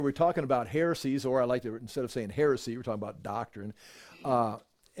We're talking about heresies, or I like to, instead of saying heresy, we're talking about doctrine.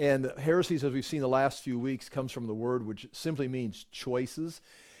 And heresies, as we've seen the last few weeks, comes from the word which simply means choices.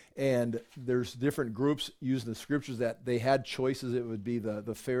 And there's different groups used in the scriptures that they had choices. It would be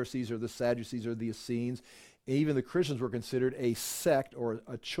the Pharisees or the Sadducees or the Essenes. Even the Christians were considered a sect or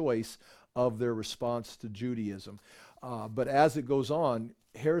a choice of their response to Judaism. But as it goes on,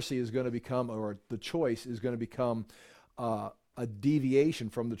 heresy is going to become, or the choice is going to become a deviation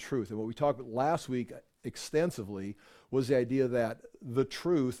from the truth. And what we talked about last week extensively was the idea that the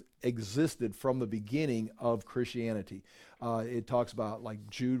truth existed from the beginning of Christianity. It talks about, like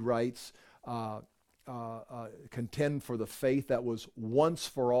Jude writes, contend for the faith that was once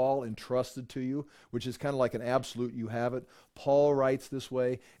for all entrusted to you, which is kind of like an absolute, you have it. Paul writes this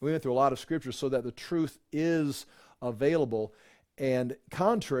way. And we went through a lot of scriptures so that the truth is available. And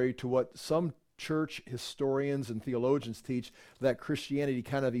contrary to what some church historians and theologians teach, that Christianity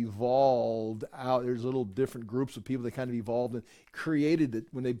kind of evolved out. There's little different groups of people that kind of evolved and created it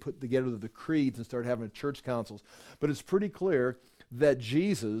when they put together the creeds and started having church councils. But it's pretty clear that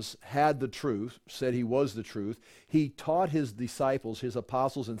Jesus had the truth, said he was the truth. He taught his disciples, his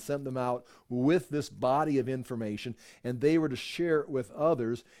apostles, and sent them out with this body of information, and they were to share it with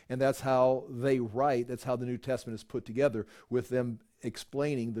others, and that's how they write. That's how the New Testament is put together, with them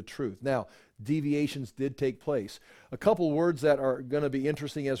explaining the truth. Now, deviations did take place. A couple words that are going to be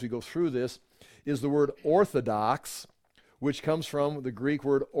interesting as we go through this is the word orthodox, which comes from the Greek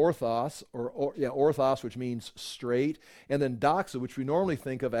word orthos, orthos, which means straight, and then doxa, which we normally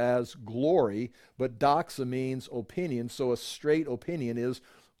think of as glory, but doxa means opinion, so a straight opinion is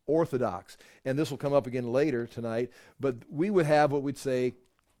orthodox. And this will come up again later tonight, but we would have what we'd say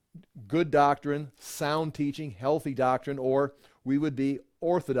good doctrine, sound teaching, healthy doctrine, or we would be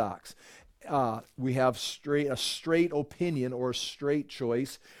orthodox. We have a straight opinion or a straight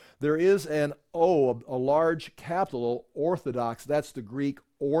choice. There is an O, a large capital O, Orthodox. That's the Greek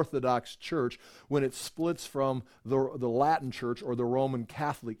Orthodox Church when it splits from the Latin Church or the Roman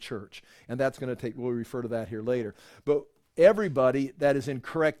Catholic Church. And that's going to take, we'll refer to that here later. But everybody that is in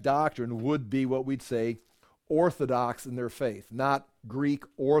correct doctrine would be what we'd say Orthodox in their faith, not Greek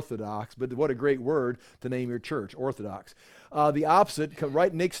Orthodox, but what a great word to name your church, Orthodox. The opposite,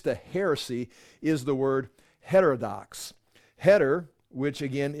 right next to heresy, is the word heterodox. Heter, which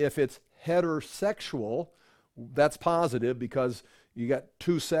again, if it's heterosexual, that's positive because you got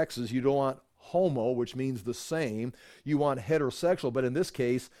two sexes. You don't want homo, which means the same. You want heterosexual, but in this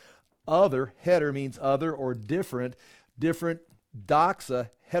case, other, heter means other or different. Different doxa,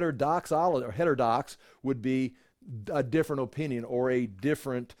 heterodox would be a different opinion or a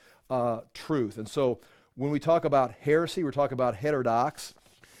different truth. And so when we talk about heresy, we're talking about heterodox.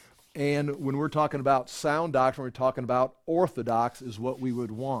 And when we're talking about sound doctrine, we're talking about orthodox is what we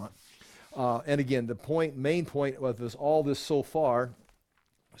would want. And again, the main point of all this so far,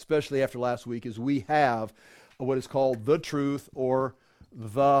 especially after last week, is we have what is called the truth or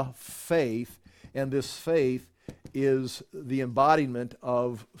the faith. And this faith is the embodiment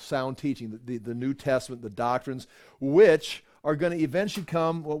of sound teaching, the New Testament, the doctrines, which are going to eventually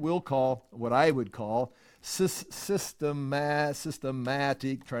come what I would call systematic,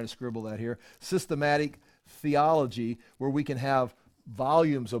 trying to scribble that here, systematic theology, where we can have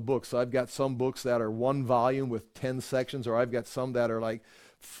volumes of books. So I've got some books that are one volume with 10 sections, or I've got some that are like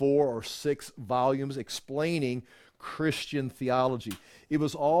 4 or 6 volumes explaining Christian theology. It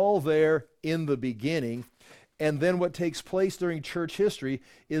was all there in the beginning. And then what takes place during church history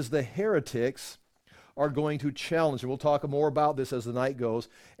is the heretics are going to challenge, and we'll talk more about this as the night goes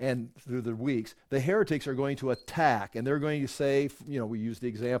and through the weeks. The heretics are going to attack, and they're going to say, we use the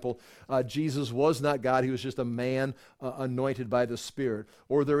example, Jesus was not God, he was just a man anointed by the Spirit.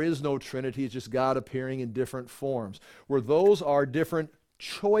 Or there is no Trinity, it's just God appearing in different forms. Where those are different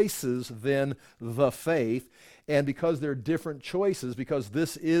choices than the faith, and because they're different choices, because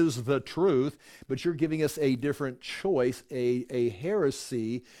this is the truth, but you're giving us a different choice, a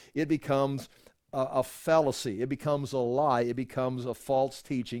heresy, it becomes a fallacy, it becomes a lie, it becomes a false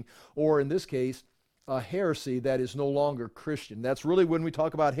teaching, or in this case, a heresy that is no longer Christian. That's really when we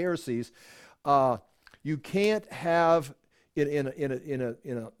talk about heresies. You can't have in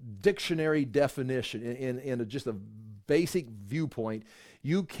a dictionary definition, in just a basic viewpoint,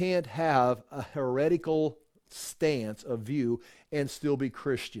 you can't have a heretical stance of view and still be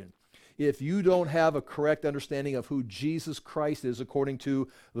Christian. If you don't have a correct understanding of who Jesus Christ is according to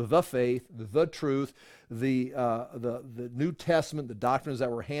the faith, the truth, the New Testament, the doctrines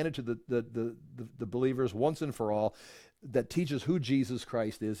that were handed to the believers once and for all, that teaches who Jesus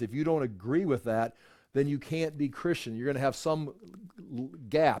Christ is, if you don't agree with that, then you can't be Christian. You're going to have some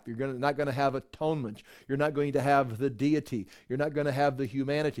gap. You're not going to have atonement. You're not going to have the deity. You're not going to have the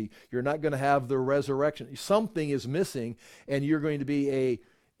humanity. You're not going to have the resurrection. Something is missing, and you're going to be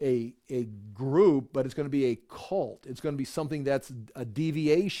a group, but it's going to be a cult. It's going to be something that's a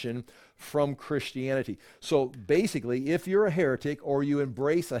deviation from Christianity. So basically, if you're a heretic or you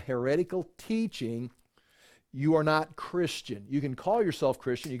embrace a heretical teaching, you are not Christian. You can call yourself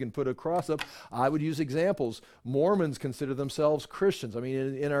Christian. You can put a cross up. I would use examples. Mormons consider themselves Christians. I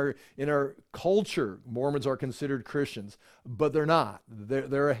mean, in our culture, Mormons are considered Christians, but they're not.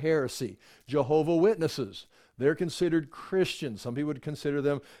 They're a heresy. Jehovah's Witnesses, they're considered Christians. Some people would consider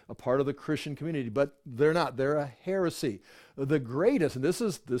them a part of the Christian community, but they're not. They're a heresy. The greatest, and this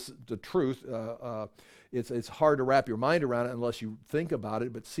is the truth. It's hard to wrap your mind around it unless you think about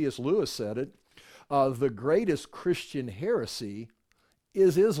it. But C.S. Lewis said it. The greatest Christian heresy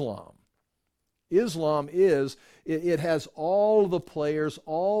is Islam. Islam it has all the players,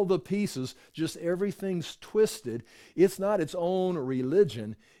 all the pieces, just everything's twisted. It's not its own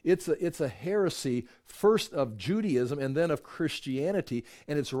religion. It's a heresy, first of Judaism and then of Christianity,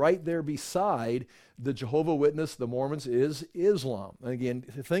 and it's right there beside the Jehovah's Witness, the Mormons, is Islam. And again,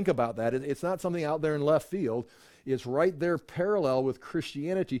 think about that. It's not something out there in left field. It's right there parallel with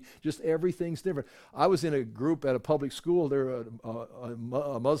Christianity, just everything's different. I was in a group at a public school. There, a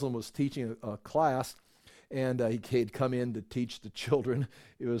Muslim was teaching a class, and he had come in to teach the children.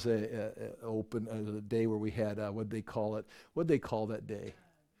 It was a day where we had, what'd they call it? What'd they call that day?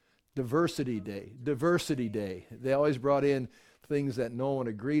 Diversity Day. Diversity Day. They always brought in things that no one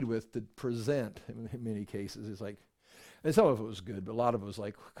agreed with to present in many cases. It's like, and some of it was good, but a lot of it was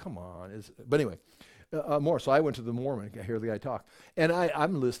like, come on. But anyway. More. So I went to the Mormon. I hear the guy talk, and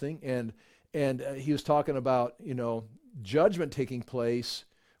I'm listening, and he was talking about judgment taking place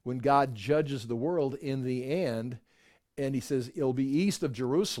when God judges the world in the end, and he says it'll be east of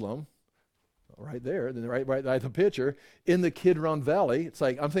Jerusalem, right there, and then right by the picture in the Kidron Valley. It's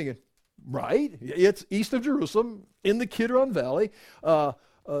like I'm thinking, right? It's east of Jerusalem in the Kidron Valley, the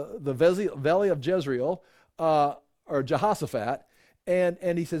Valley of Jezreel, or Jehoshaphat.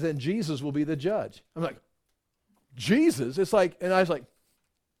 And he says, and Jesus will be the judge. I'm like, Jesus? It's like, and I was like,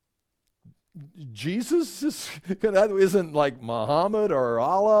 Jesus isn't like Muhammad or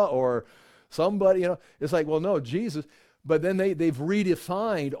Allah or somebody, It's like, well, no, Jesus. But then they've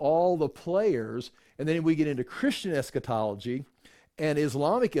redefined all the players, and then we get into Christian eschatology and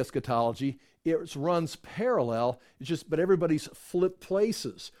Islamic eschatology. It runs parallel. But everybody's flipped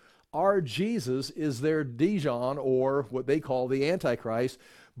places. Our Jesus is their Dijon, or what they call the Antichrist,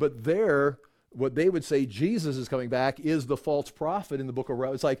 but what they would say Jesus is coming back is the false prophet in the book of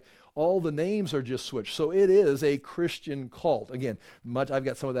Revelation. It's like all the names are just switched. So it is a Christian cult. Again, I've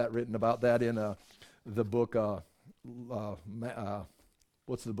got some of that written about that in the book,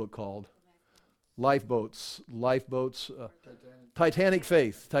 what's the book called? Lifeboats, Titanic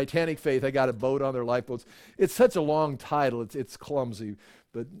Faith. I got a boat on their lifeboats. It's such a long title. It's clumsy,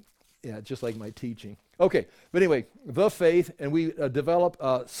 but yeah, just like my teaching. Okay, but anyway, the faith, and we develop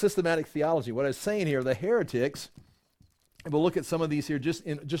systematic theology. What I was saying here, the heretics, and we'll look at some of these here just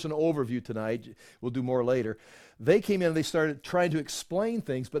an overview tonight. We'll do more later. They came in and they started trying to explain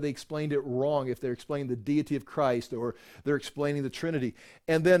things, but they explained it wrong. If they're explaining the deity of Christ or they're explaining the Trinity.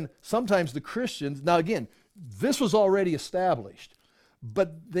 And then sometimes the Christians, now again, this was already established,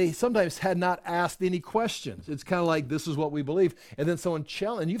 but they sometimes had not asked any questions. It's kind of like, this is what we believe. And then someone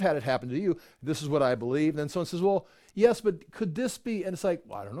challenged, and you've had it happen to you, this is what I believe. And then someone says, well, yes, but could this be? And it's like,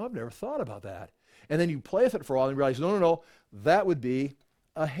 well, I don't know, I've never thought about that. And then you play with it for a while and realize, no, that would be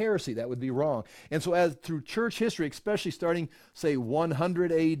a heresy. That would be wrong. And so as through church history, especially starting, say,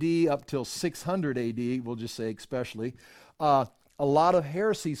 100 AD up till 600 AD, we'll just say especially, a lot of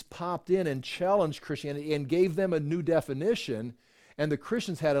heresies popped in and challenged Christianity and gave them a new definition. And the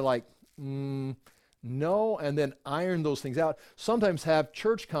Christians had to like, no, and then iron those things out. Sometimes have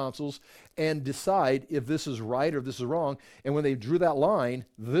church councils and decide if this is right or if this is wrong. And when they drew that line,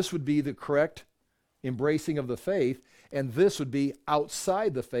 this would be the correct embracing of the faith, and this would be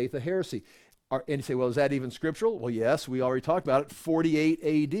outside the faith, a heresy. And you say, well, is that even scriptural? Well, yes, we already talked about it. 48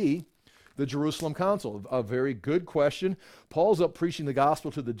 AD, the Jerusalem Council. A very good question. Paul's up preaching the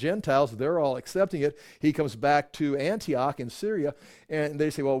gospel to the Gentiles. They're all accepting it. He comes back to Antioch in Syria, and they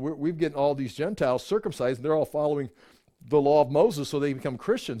say, well, we've getting all these Gentiles circumcised, and they're all following the law of Moses, so they become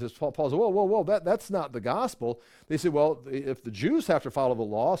Christians. As Paul says, whoa, that's not the gospel. They say, well, if the Jews have to follow the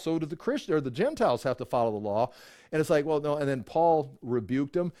law, so do the Christians, or the Gentiles have to follow the law. And it's like, well, no. And then Paul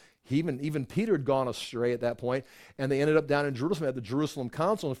rebuked them. Even Peter had gone astray at that point, and they ended up down in Jerusalem at the Jerusalem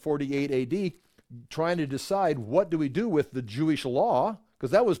Council in 48 AD. trying to decide what do we do with the Jewish law,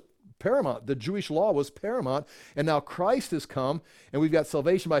 because that was paramount. The Jewish law was paramount, and now Christ has come, and we've got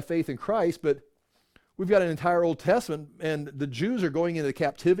salvation by faith in Christ, but we've got an entire Old Testament, and the Jews are going into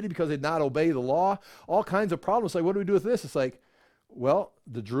captivity because they did not obey the law. All kinds of problems. Like, what do we do with this? It's like, well,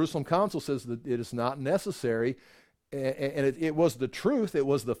 the Jerusalem Council says that it is not necessary, and it was the truth, it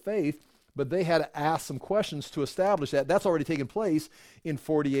was the faith, but they had to ask some questions to establish that. That's already taken place in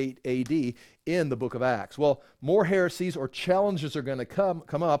 48 AD in the book of Acts. Well, more heresies or challenges are going to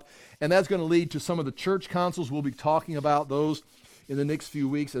come up, and that's going to lead to some of the church councils. We'll be talking about those in the next few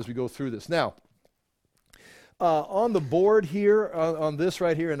weeks as we go through this. Now, on the board here, on this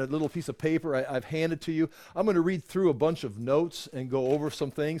right here, in a little piece of paper I've handed to you, I'm going to read through a bunch of notes and go over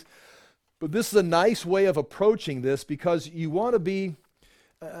some things. But this is a nice way of approaching this, because you want to be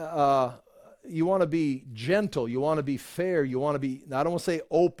gentle, you want to be fair, you want to be, I don't want to say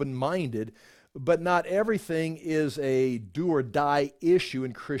open-minded, but not everything is a do-or-die issue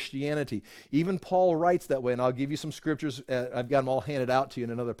in Christianity. Even Paul writes that way, and I'll give you some scriptures. I've got them all handed out to you in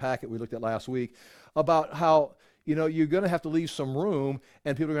another packet we looked at last week, about how, you're going to have to leave some room,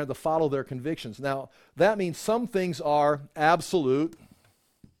 and people are going to have to follow their convictions. Now, that means some things are absolute.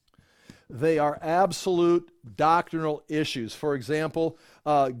 They are absolute doctrinal issues. For example,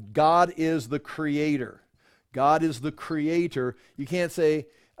 God is the creator. God is the creator. You can't say,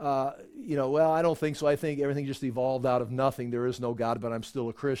 well, I don't think so. I think everything just evolved out of nothing. There is no God, but I'm still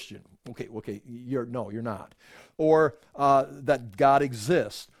a Christian. Okay, you're not. Or that God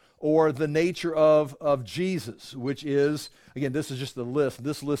exists. Or the nature of Jesus, which is, again, this is just the list.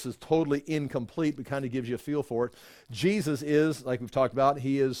 This list is totally incomplete, but kind of gives you a feel for it. Jesus is, like we've talked about,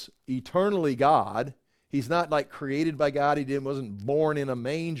 he is eternally God. He's not like created by God. He wasn't born in a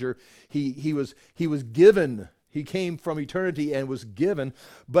manger. He was given. He came from eternity and was given,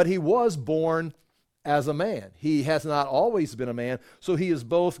 but he was born as a man. He has not always been a man, so he is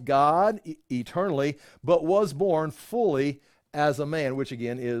both God eternally, but was born fully as a man, which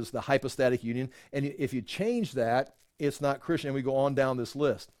again is the hypostatic union. And if you change that, it's not Christian. And we go on down this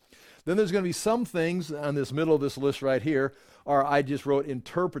list. Then there's going to be some things on this middle of this list right here, or I just wrote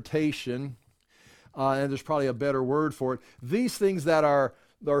interpretation, and there's probably a better word for it. These things that are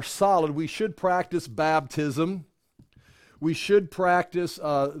solid, we should practice baptism. We should practice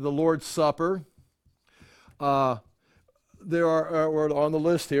the Lord's Supper. There are on the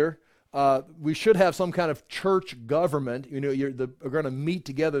list here. We should have some kind of church government. You're going to meet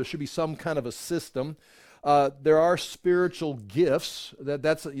together. There should be some kind of a system. There are spiritual gifts.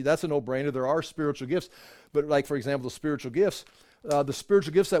 That's a no-brainer. There are spiritual gifts. But like, for example, the spiritual gifts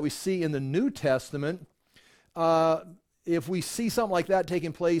that we see in the New Testament, if we see something like that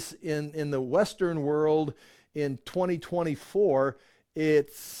taking place in the Western world in 2024,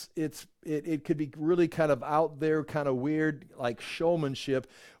 it could be really kind of out there, kind of weird, like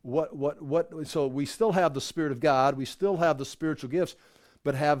showmanship. So we still have the Spirit of God, we still have the spiritual gifts,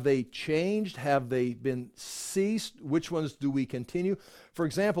 but have they changed? Have they been ceased? Which ones do we continue? For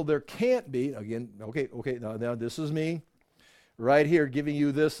example, there can't be, again, okay, now this is me right here giving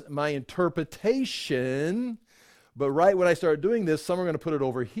you this, my interpretation, but right when I start doing this, some are going to put it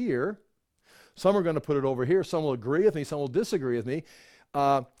over here, some are going to put it over here, some will agree with me, some will disagree with me.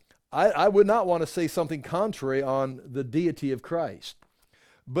 I would not want to say something contrary on the deity of Christ.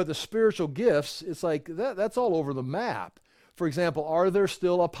 But the spiritual gifts, it's like that's all over the map. For example, are there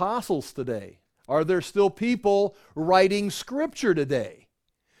still apostles today? Are there still people writing Scripture today?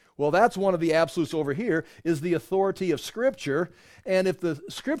 Well, that's one of the absolutes over here, is the authority of Scripture. And if the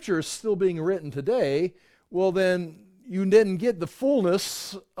Scripture is still being written today, well then you didn't get the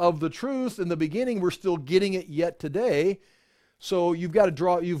fullness of the truth in the beginning. We're still getting it yet today. So you've got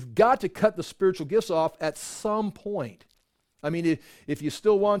to cut the spiritual gifts off at some point. I mean, if you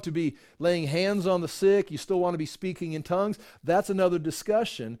still want to be laying hands on the sick, you still want to be speaking in tongues, that's another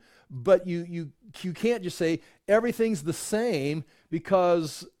discussion. But you can't just say everything's the same,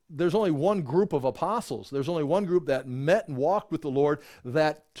 because there's only one group of apostles. There's only one group that met and walked with the Lord,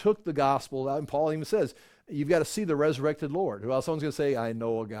 that took the gospel out. And Paul even says, you've got to see the resurrected Lord. Well, someone's going to say, I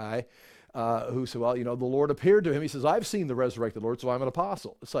know a guy who said, well, the Lord appeared to him. He says, I've seen the resurrected Lord, so I'm an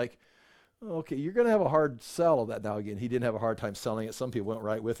apostle. It's like, okay, you're going to have a hard sell of that. Now, again, he didn't have a hard time selling it. Some people went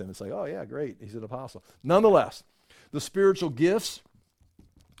right with him. It's like, oh, yeah, great. He's an apostle. Nonetheless, the spiritual gifts,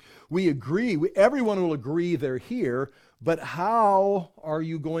 we agree. Everyone will agree they're here, but how are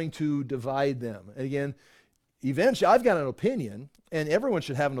you going to divide them? And again, eventually, I've got an opinion, and everyone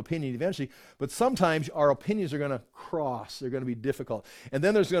should have an opinion eventually, but sometimes our opinions are going to cross. They're going to be difficult. And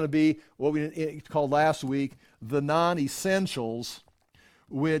then there's going to be what we called last week the non-essentials,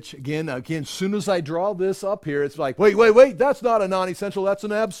 which again, as soon as I draw this up here, it's like, wait, that's not a non-essential, that's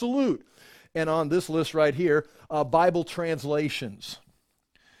an absolute. And on this list right here, Bible translations.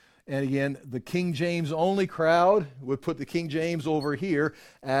 And again, the King James only crowd would put the King James over here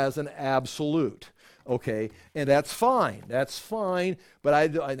as an absolute. Okay, and that's fine,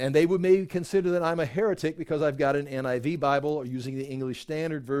 but and they would maybe consider that I'm a heretic because I've got an NIV Bible or using the English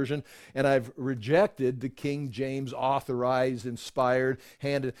Standard Version, and I've rejected the King James authorized, inspired,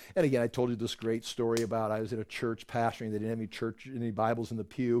 handed. And again, I told you this great story about I was at a church pastoring. They didn't have any Bibles in the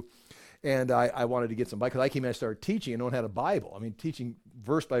pew, and I wanted to get some Bibles because I came in and I started teaching, and no one had a Bible. I mean, teaching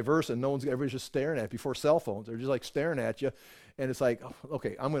verse by verse, and everybody's just staring at it before cell phones. They're just like staring at you, and it's like, oh,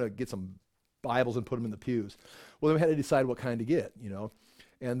 okay, I'm going to get some Bibles and put them in the pews. Well, then we had to decide what kind to get,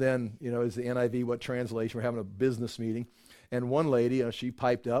 And then, is the NIV, what translation? We're having a business meeting. And one lady, she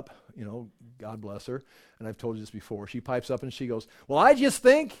piped up, God bless her, and I've told you this before. She pipes up and she goes, well, I just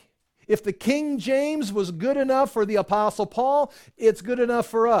think if the King James was good enough for the Apostle Paul, it's good enough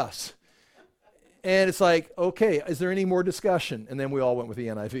for us. And it's like, okay, is there any more discussion? And then we all went with the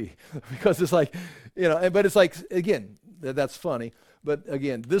NIV because it's like, but it's like, again, that's funny. But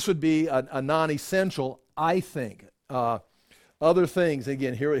again, this would be a non-essential, I think. Other things,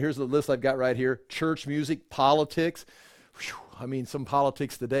 again, here's the list I've got right here. Church music, politics. Whew, I mean, some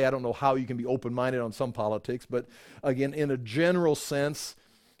politics today, I don't know how you can be open-minded on some politics. But again, in a general sense,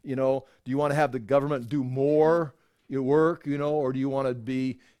 do you want to have the government do more work, or do you want to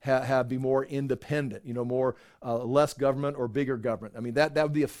be more independent, more less government or bigger government? I mean, that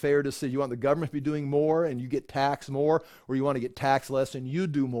would be a fair decision. You want the government to be doing more and you get taxed more, or you want to get taxed less and you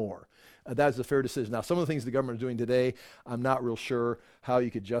do more? That's a fair decision. Now, some of the things the government is doing today, I'm not real sure how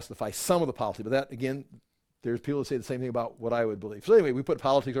you could justify some of the policy. But that, again, there's people that say the same thing about what I would believe. So anyway, we put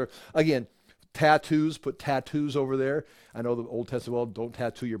politics, or again, tattoos, put tattoos over there. I know the Old Testament, well, don't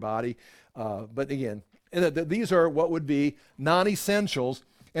tattoo your body. But again, these are what would be non-essentials,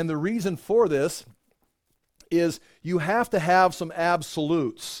 and the reason for this is you have to have some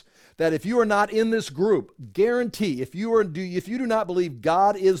absolutes. That if you are not in this group, guarantee, if you do not believe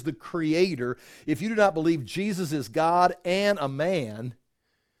God is the creator, if you do not believe Jesus is God and a man,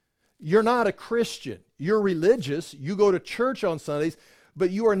 you're not a Christian. You're religious, you go to church on Sundays,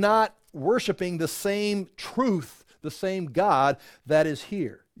 but you are not worshiping the same truth, the same God that is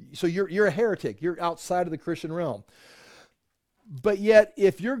here. So you're a heretic. You're outside of the Christian realm. But yet,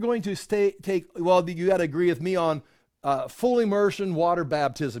 if you're going to you got to agree with me on full immersion water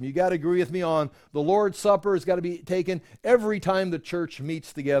baptism. You got to agree with me on the Lord's Supper has got to be taken every time the church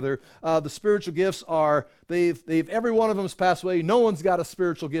meets together. The spiritual gifts every one of them has passed away. No one's got a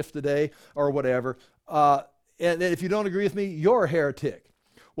spiritual gift today or whatever. And if you don't agree with me, you're a heretic.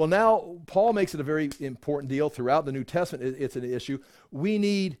 Well, now Paul makes it a very important deal throughout the New Testament. It's an issue. We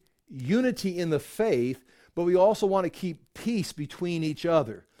need unity in the faith, but we also want to keep peace between each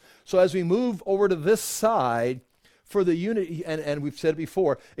other. So as we move over to this side for the unity, and we've said it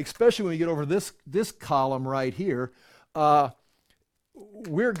before, especially when we get over this column right here,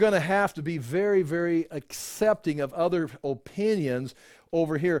 we're going to have to be very, very accepting of other opinions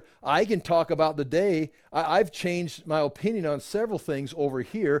over here. I can talk about the day. I've changed my opinion on several things over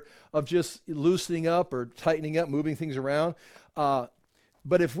here of just loosening up or tightening up, moving things around.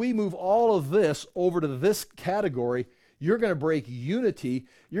 But if we move all of this over to this category, you're going to break unity.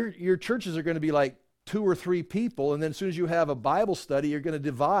 Your churches are going to be like 2 or 3 people, and then as soon as you have a Bible study, you're going to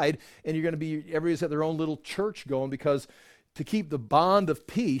divide, and everybody's at their own little church going, because to keep the bond of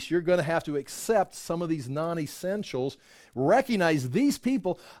peace, you're going to have to accept some of these non-essentials, recognize these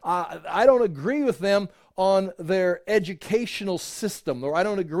people. I don't agree with them on their educational system, or I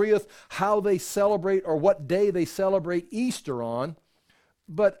don't agree with how they celebrate or what day they celebrate Easter on,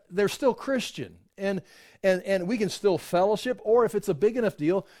 but they're still Christian. And we can still fellowship, or if it's a big enough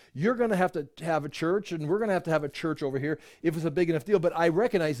deal, you're going to have a church, and we're going to have a church over here if it's a big enough deal. But I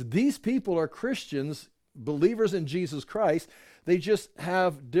recognize these people are Christians, believers in Jesus Christ. They just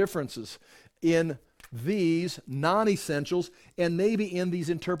have differences in these non-essentials and maybe in these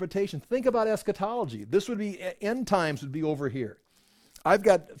interpretations. Think about eschatology. This would be, end times would be over here. I've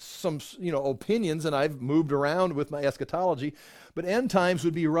got some, opinions, and I've moved around with my eschatology, but end times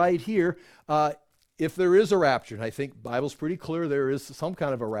would be right here. If there is a rapture, and I think the Bible's pretty clear there is some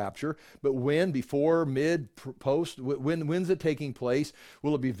kind of a rapture, but when, before, mid, post, when's it taking place?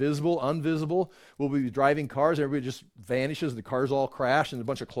 Will it be visible, invisible? Will we be driving cars and everybody just vanishes, the cars all crash, and a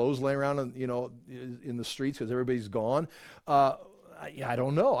bunch of clothes laying around in the streets because everybody's gone? I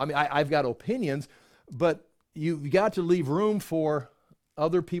don't know. I mean, I've got opinions, but you've got to leave room for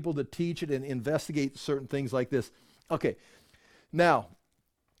other people to teach it and investigate certain things like this. Okay, now,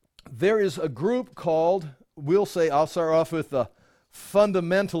 there is a group called, I'll start off with the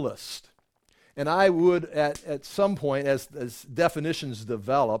fundamentalist. And I would, at some point, as definitions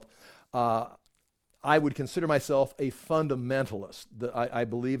develop, I would consider myself a fundamentalist. I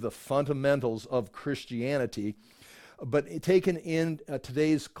believe the fundamentals of Christianity. But taken in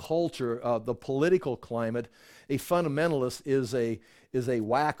today's culture, the political climate, a fundamentalist is a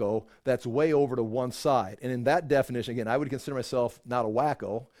wacko that's way over to one side. And in that definition, again, I would consider myself not a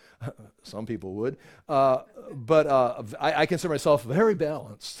wacko. Some people would. But I consider myself very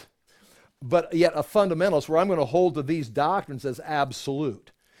balanced. But yet a fundamentalist, where I'm going to hold to these doctrines as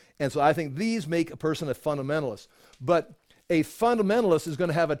absolute. And so I think these make a person a fundamentalist. But a fundamentalist is going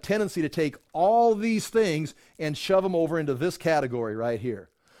to have a tendency to take all these things and shove them over into this category right here.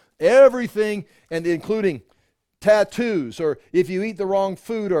 Everything, and including tattoos, or if you eat the wrong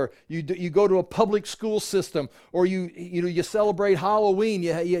food, or you go to a public school system, or you celebrate Halloween,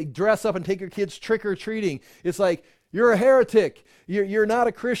 you dress up and take your kids trick-or-treating. It's like, you're a heretic. You're not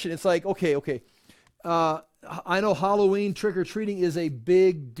a Christian. It's like, okay. I know Halloween trick-or-treating is a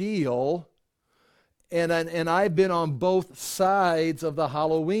big deal, and I've been on both sides of the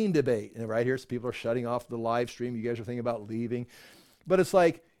Halloween debate. And right here, people are shutting off the live stream. You guys are thinking about leaving. But it's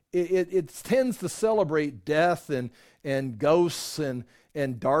like, it tends to celebrate death and ghosts and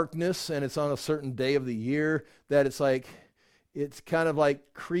darkness, and it's on a certain day of the year that it's like, it's kind of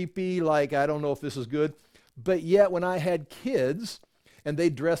like creepy, like, I don't know if this is good. But yet, when I had kids, and they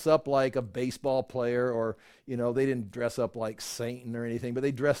dress up like a baseball player, or, they didn't dress up like Satan or anything, but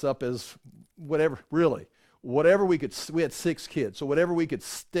they dress up as whatever we had 6 kids, so whatever we could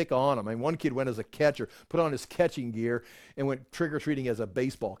stick on them. I mean, one kid went as a catcher, put on his catching gear, and went trick-or-treating as a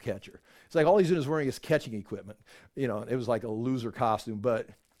baseball catcher. It's like all he's doing is wearing his catching equipment. It was like a loser costume, but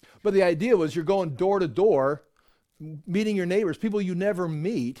the idea was you're going door to door, meeting your neighbors, people you never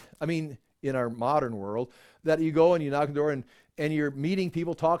meet. I mean, in our modern world, that you go and you knock on the door and you're meeting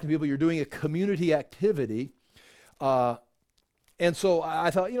people, talking to people, you're doing a community activity. And so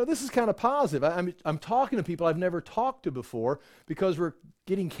I thought, this is kind of positive. I'm talking to people I've never talked to before because we're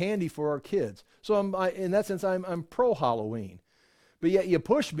getting candy for our kids. So in that sense, I'm pro-Halloween. But yet you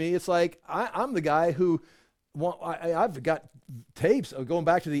push me, it's like I'm the guy who, I've got tapes going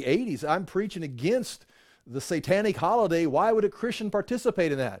back to the 80s. I'm preaching against the satanic holiday. Why would a Christian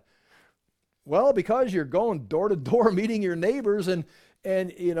participate in that? Well, because you're going door to door meeting your neighbors, and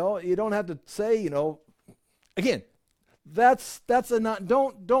you don't have to say, again,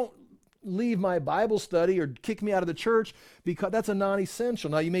 don't leave my Bible study or kick me out of the church, because that's a non-essential.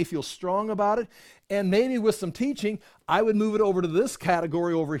 Now, you may feel strong about it, and maybe with some teaching, I would move it over to this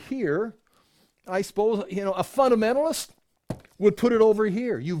category over here. I suppose, a fundamentalist would put it over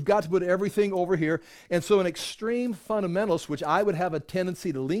here. You've got to put everything over here. And so an extreme fundamentalist, which I would have a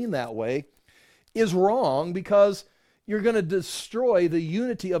tendency to lean that way, is wrong, because you're going to destroy the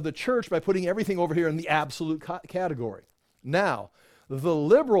unity of the church by putting everything over here in the absolute category. Now, the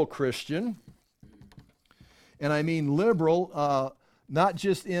liberal Christian, and I mean liberal, not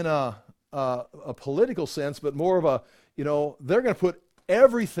just in a political sense, but more of a, they're going to put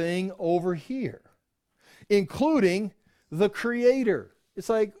everything over here, including the Creator. It's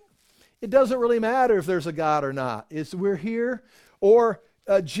like, it doesn't really matter if there's a God or not. We're here. Or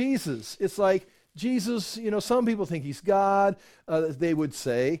Jesus. It's like, Jesus, some people think he's God, they would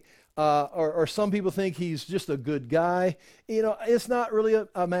say, or some people think he's just a good guy. It's not really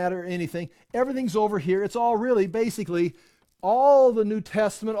a matter of anything. Everything's over here. It's all really basically all the New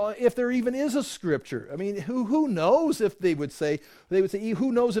Testament, if there even is a scripture. I mean, who knows if they would say,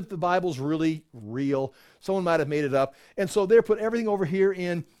 who knows if the Bible's really real? Someone might have made it up. And so they put everything over here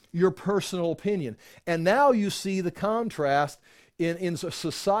in your personal opinion. And now you see the contrast in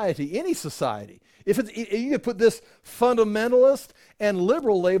society, any society. You could put this fundamentalist and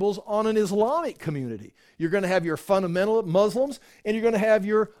liberal labels on an Islamic community. You're going to have your fundamental Muslims, and you're going to have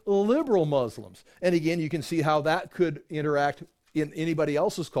your liberal Muslims. And again, you can see how that could interact in anybody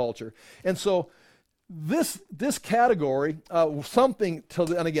else's culture. And so this category,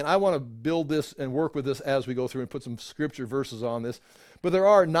 and again, I want to build this and work with this as we go through and put some scripture verses on this. But there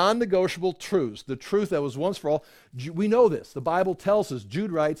are non-negotiable truths. The truth that was once for all, we know this. The Bible tells us,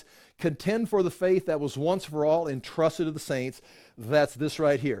 Jude writes, contend for the faith that was once for all entrusted to the saints. That's this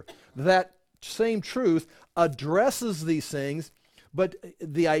right here. That same truth addresses these things, but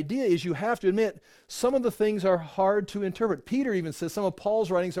the idea is you have to admit some of the things are hard to interpret. Peter even says some of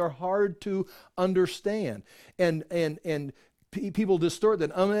Paul's writings are hard to understand. And people distort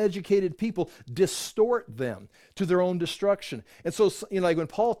them. Uneducated people distort them to their own destruction. And so, like when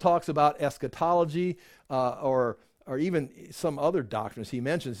Paul talks about eschatology or or even some other doctrines he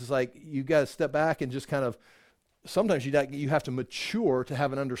mentions. It's like you got to step back and just kind of, sometimes you have to mature to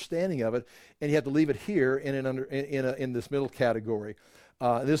have an understanding of it, and you have to leave it here in this middle category.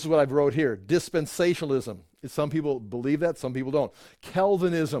 This is what I've wrote here. Dispensationalism. Some people believe that, some people don't.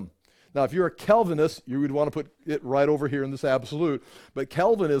 Calvinism. Now, if you're a Calvinist, you would want to put it right over here in this absolute, but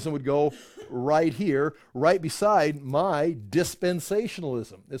Calvinism would go right here, right beside my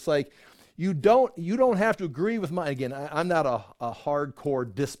dispensationalism. It's like you don't have to agree with my, again, I'm not a hardcore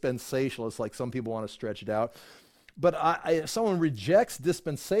dispensationalist like some people want to stretch it out, but if someone rejects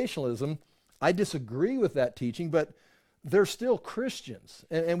dispensationalism, I disagree with that teaching, but they're still Christians,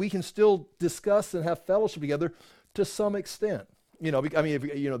 and we can still discuss and have fellowship together to some extent. You know, I mean, if,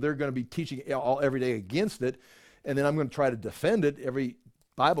 you know, they're going to be teaching every day against it, and then I'm going to try to defend it. Every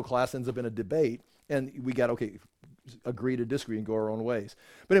Bible class ends up in a debate, and we got, okay, agree to disagree and go our own ways.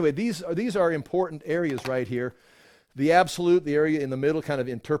 But anyway, these are important areas right here. The absolute, the area in the middle, kind of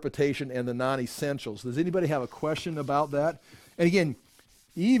interpretation, and the non-essentials. Does anybody have a question about that? And again,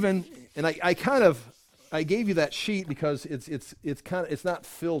 and I gave you that sheet because it's not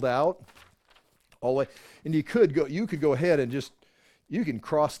filled out all the way, and you could go ahead and just, you can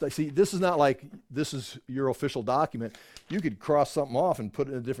see, this is not like this is your official document. You could cross something off and put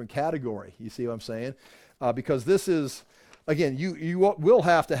it in a different category. You see what I'm saying? Because this is, again, you will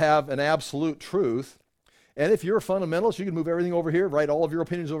have to have an absolute truth. And if you're a fundamentalist, you can move everything over here, write all of your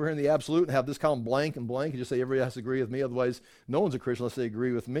opinions over here in the absolute, and have this column blank and blank, and just say everybody has to agree with me. Otherwise, no one's a Christian unless they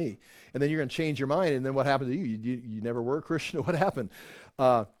agree with me. And then you're going to change your mind, and then what happened to you? You never were a Christian? What happened?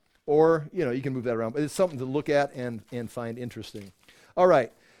 Or, you know, you can move that around. But it's something to look at and find interesting. All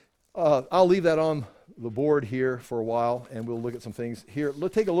right. I'll leave that on the board here for a while, and we'll look at some things here.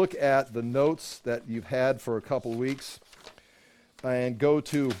 Let's take a look at the notes that you've had for a couple weeks, and go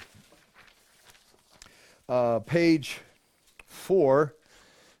to page 4.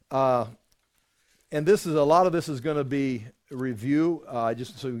 And this is, a lot of this is going to be review,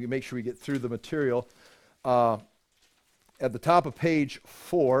 just so we can make sure we get through the material. At the top of page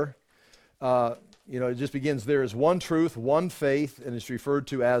 4, you know, it just begins, there is one truth, one faith, and it's referred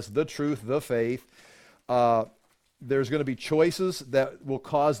to as the truth, the faith. There's going to be choices that will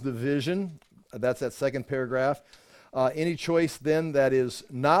cause division. That's that second paragraph. Any choice then that is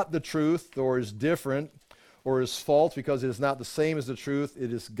not the truth, or is different, or is false because it is not the same as the truth,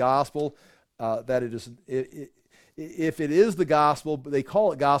 it is gospel, that it is, if it is the gospel, they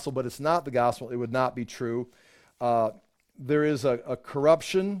call it gospel, but it's not the gospel, it would not be true. There is a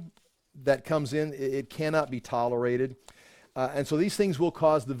corruption that comes in, it cannot be tolerated. And so these things will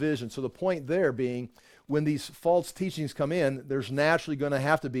cause division. So the point there being, when these false teachings come in, there's naturally going to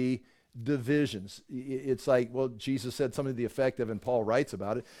have to be divisions. It's like, well, Jesus said something to the effect of, and Paul writes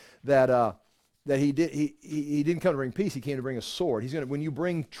about it, that he didn't come to bring peace, he came to bring a sword. When you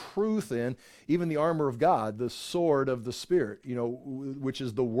bring truth in, even the armor of God, the sword of the Spirit, you know, which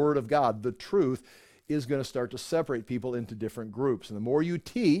is the word of God, the truth, is going to start to separate people into different groups. And the more you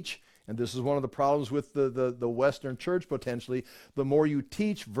teach, and this is one of the problems with the Western church potentially, the more you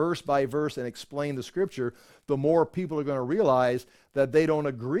teach verse by verse and explain the Scripture, the more people are going to realize that they don't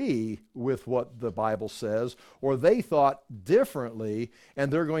agree with what the Bible says, or they thought differently,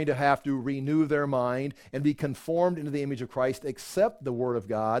 and they're going to have to renew their mind and be conformed into the image of Christ, accept the Word of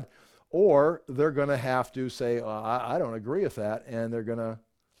God, or they're going to have to say, I don't agree with that, and they're going to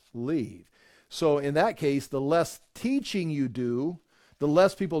leave. So in that case, the less teaching you do, the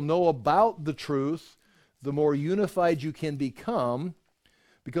less people know about the truth, the more unified you can become,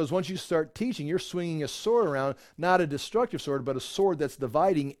 because once you start teaching, you're swinging a sword around, not a destructive sword, but a sword that's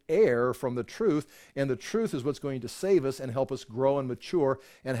dividing error from the truth, and the truth is what's going to save us and help us grow and mature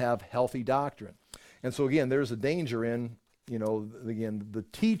and have healthy doctrine. And so again, there's a danger in, you know, again, the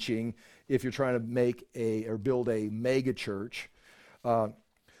teaching if you're trying to make or build a mega church.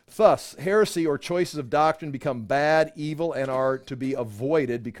 Thus, heresy or choices of doctrine become bad, evil, and are to be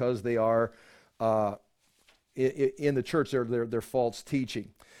avoided because they are in the church. They're false teaching.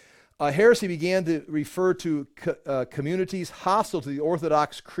 Heresy began to refer to communities hostile to the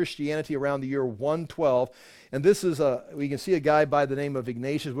Orthodox Christianity around the year 112. And this is we can see a guy by the name of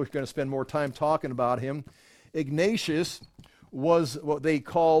Ignatius. We're going to spend more time talking about him. Ignatius was what they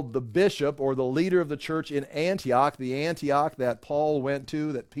called the bishop or the leader of the church in Antioch, the Antioch that Paul went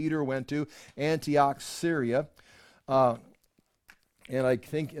to, that Peter went to, Antioch, Syria. And I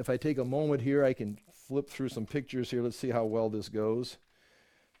think if I take a moment here, I can flip through some pictures here. Let's see how well this goes.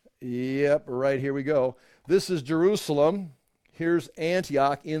 Yep, right, here we go. This is Jerusalem. Here's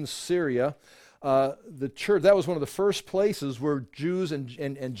Antioch in Syria. the church, that was one of the first places where Jews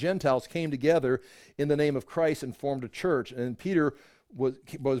and Gentiles came together in the name of Christ and formed a church. And Peter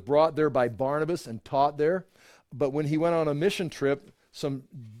was brought there by Barnabas and taught there. But when he went on a mission trip, some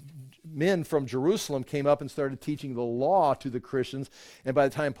men from Jerusalem came up and started teaching the law to the Christians. And by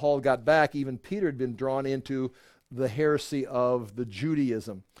the time Paul got back, even Peter had been drawn into the heresy of the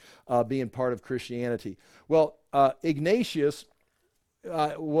Judaism, being part of Christianity. Well, Ignatius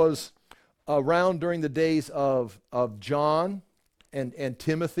was around during the days of John and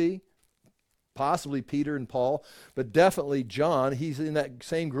Timothy, possibly Peter and Paul, but definitely John. He's in that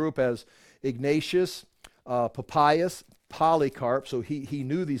same group as Ignatius, Papias, Polycarp, so he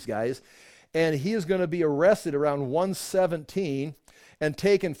knew these guys. And he is going to be arrested around 117 and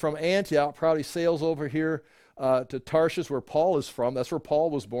taken from Antioch, probably sails over here to Tarshish, where Paul is from. That's where Paul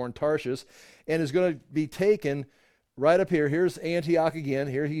was born, Tarshish, and is going to be taken right up here. Here's Antioch again.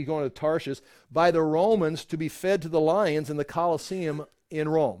 Here he's going to Tarshish by the Romans to be fed to the lions in the Colosseum in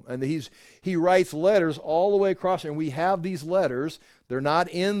Rome. And he writes letters all the way across, and we have these letters. They're not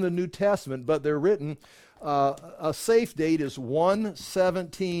in the New Testament, but they're written. A safe date is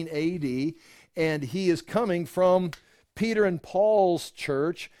 117 AD, and he is coming from Peter and Paul's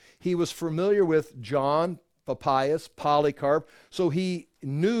church. He was familiar with John, Papias, Polycarp, so he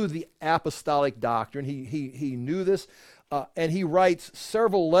knew the apostolic doctrine. He knew this, and he writes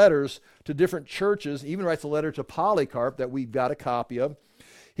several letters to different churches. He even writes a letter to Polycarp that we've got a copy of.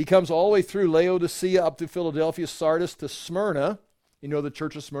 He comes all the way through Laodicea up to Philadelphia, Sardis to Smyrna. You know, the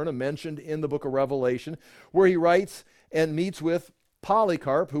church of Smyrna mentioned in the book of Revelation, where he writes and meets with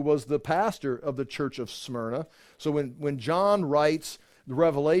Polycarp, who was the pastor of the church of Smyrna. So when John writes the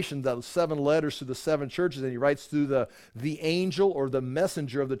Revelation, the 7 letters to the 7 churches, and he writes through the angel or the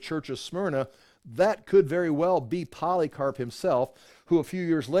messenger of the church of Smyrna, that could very well be Polycarp himself, who a few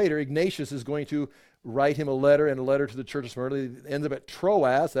years later, Ignatius is going to write him a letter and a letter to the church of Smyrna. It ends up at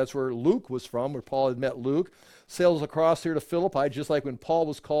Troas. That's where Luke was from, where Paul had met Luke. Sails across here to Philippi, just like when Paul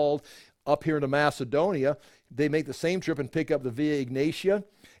was called up here into Macedonia. They make the same trip and pick up the Via Ignatia,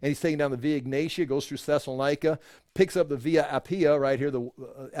 and he's taking down the Via Ignatia, goes through Thessalonica, picks up the Via Appia right here, the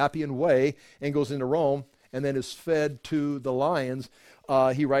Appian Way, and goes into Rome, and then is fed to the lions.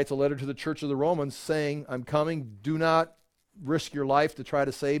 He writes a letter to the church of the Romans saying, I'm coming, do not risk your life to try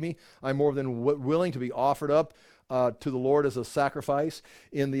to save me. I'm more than willing to be offered up to the Lord as a sacrifice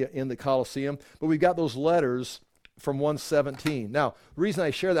in the Colosseum. But we've got those letters from 117. Now, the reason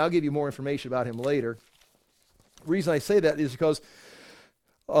I share that, I'll give you more information about him later. The reason I say that is because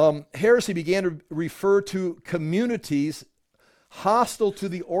heresy began to refer to communities hostile to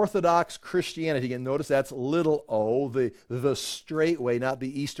the Orthodox Christianity. And notice that's little o, the straight way, not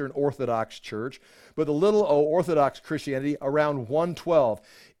the Eastern Orthodox Church, but the little o Orthodox Christianity around 112.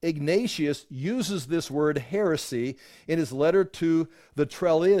 Ignatius uses this word heresy in his letter to the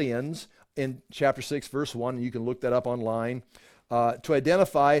Trellians in chapter 6, verse 1, and you can look that up online, to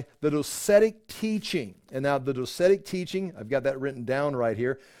identify the docetic teaching. And now the docetic teaching, I've got that written down right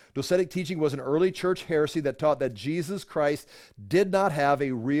here. Docetic teaching was an early church heresy that taught that Jesus Christ did not have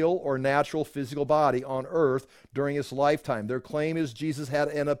a real or natural physical body on earth during his lifetime. Their claim is Jesus had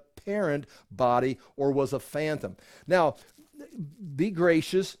an apparent body or was a phantom. Now, be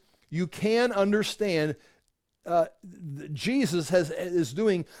gracious. You can understand Jesus is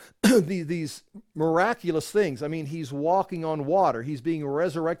doing these miraculous things. I mean, he's walking on water. He's being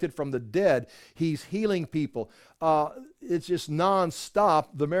resurrected from the dead. He's healing people. It's just nonstop,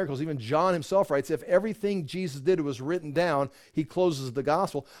 the miracles. Even John himself writes, if everything Jesus did was written down, he closes the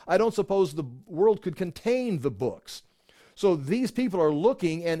gospel. I don't suppose the world could contain the books. So these people are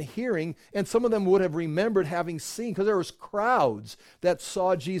looking and hearing, and some of them would have remembered having seen, because there was crowds that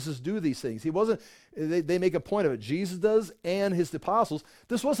saw Jesus do these things. He wasn't, they make a point of it. Jesus does, and his apostles.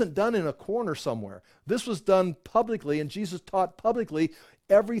 This wasn't done in a corner somewhere. This was done publicly, and Jesus taught publicly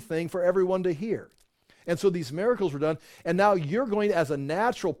everything for everyone to hear. And so these miracles were done, and now you're going to, as a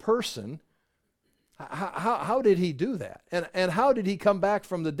natural person, how did he do that? And how did he come back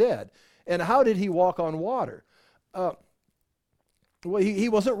from the dead? And how did he walk on water? Well, he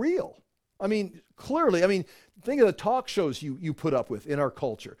wasn't real. I mean, clearly, think of the talk shows you put up with in our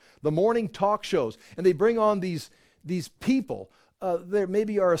culture. The morning talk shows. And they bring on these people. They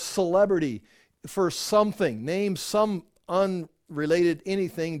maybe are a celebrity for something. Name some unrelated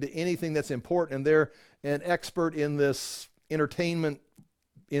anything to anything that's important. And they're an expert in this entertainment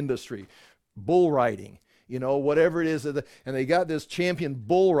industry. Bull riding. Whatever it is. And they got this champion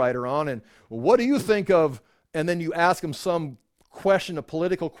bull rider on. And what do you think of? And then you ask them some question, a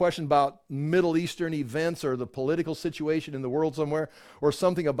political question about Middle Eastern events or the political situation in the world somewhere, or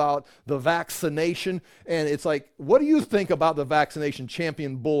something about the vaccination, and it's like, what do you think about the vaccination,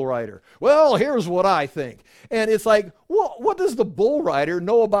 champion bull rider? Well, here's what I think. And it's like, well, what does the bull rider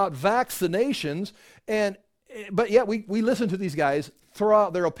know about vaccinations? But yet we listen to these guys throw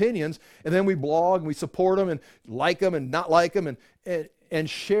out their opinions, and then we blog and we support them and like them and not like them and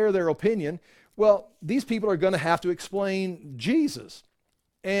share their opinion. Well, these people are going to have to explain Jesus.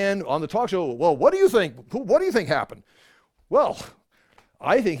 And on the talk show, well, what do you think? What do you think happened? Well,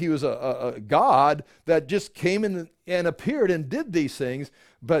 I think he was a God that just came in and appeared and did these things,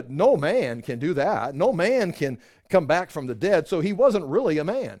 but no man can do that. No man can come back from the dead, so he wasn't really a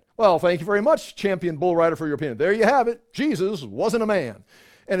man. Well, thank you very much, champion bull rider, for your opinion. There you have it. Jesus wasn't a man.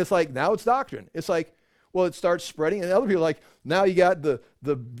 And it's like, now it's doctrine. It's like, well, it starts spreading, and other people are like, now you got the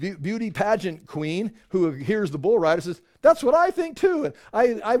beauty pageant queen who hears the bull rider, says, that's what I think too, and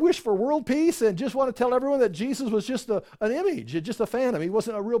I wish for world peace and just want to tell everyone that Jesus was just an image, just a phantom. He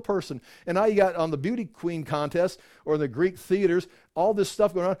wasn't a real person. And now you got on the beauty queen contest or the Greek theaters, all this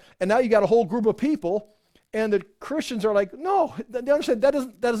stuff going on, and now you got a whole group of people, and the Christians are like, no, they understand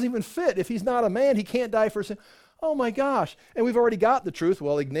that doesn't even fit. If he's not a man, he can't die for sin. Oh my gosh. And we've already got the truth.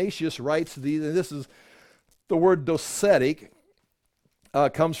 Well, Ignatius writes these, and this is the word docetic,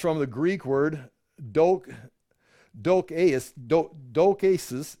 comes from the Greek word dokesis,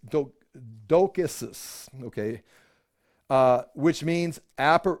 okay, which means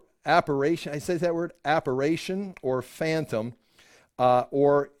apparition. I say that word, apparition or phantom,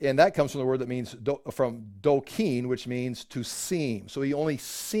 and that comes from the word that means from dokein, which means to seem. So he only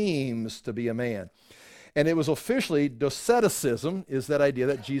seems to be a man. And it was officially doceticism, is that idea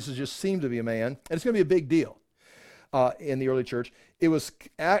that Jesus just seemed to be a man, and it's going to be a big deal in the early church. It was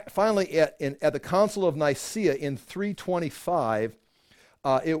finally at the Council of Nicaea in 325.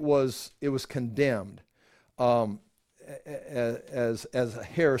 It was condemned as a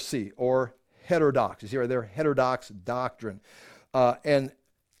heresy or heterodox. You see right there, heterodox doctrine. And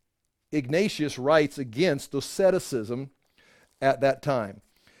Ignatius writes against doceticism at that time.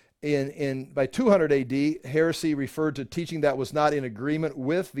 By 200 AD, heresy referred to teaching that was not in agreement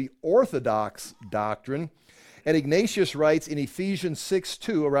with the orthodox doctrine. And Ignatius writes in Ephesians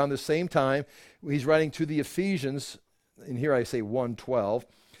 6:2, around the same time, he's writing to the Ephesians, and here I say 1:12.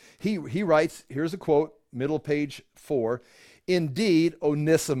 He writes, here's a quote, middle page 4, indeed,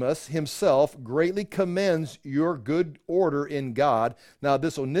 Onesimus himself greatly commends your good order in God. Now,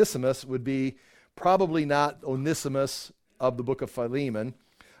 this Onesimus would be probably not Onesimus of the book of Philemon,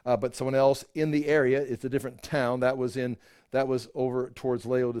 but someone else in the area. It's a different town. That was over towards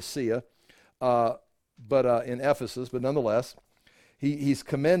Laodicea, but in Ephesus. But nonetheless, he's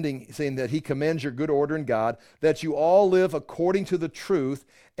commending, saying that he commends your good order in God, that you all live according to the truth,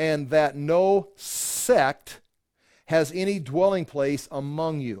 and that no sect has any dwelling place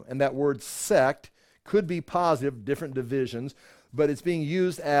among you. And that word sect could be positive, different divisions, but it's being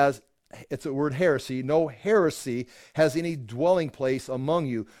used as, it's a word heresy. No heresy has any dwelling place among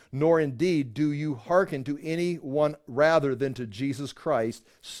you, nor indeed do you hearken to any one rather than to Jesus Christ,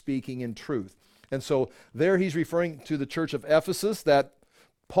 speaking in truth. And so there he's referring to the church of Ephesus, that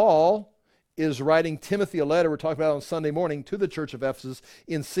Paul is writing Timothy a letter we're talking about on Sunday morning to the church of Ephesus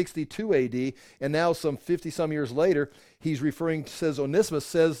in 62 AD. And now some 50-some years later, he's referring, says Onesimus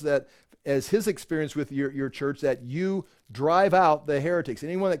says that as his experience with your church, that you drive out the heretics.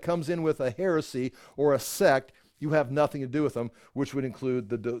 Anyone that comes in with a heresy or a sect, you have nothing to do with them, which would include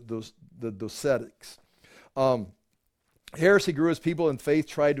the docetics. Heresy grew as people in faith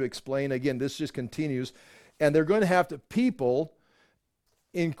tried to explain. Again, this just continues. And they're going to have to, people,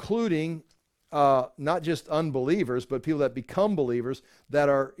 including not just unbelievers, but people that become believers that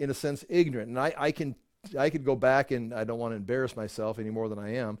are, in a sense, ignorant. And I could go back, and I don't want to embarrass myself any more than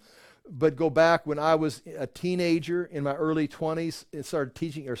I am, but go back when I was a teenager in my early 20s and started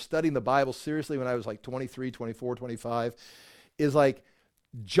teaching or studying the Bible seriously when I was like 23, 24, 25, is like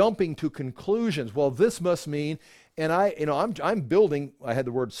jumping to conclusions. Well, this must mean, and I'm building, I had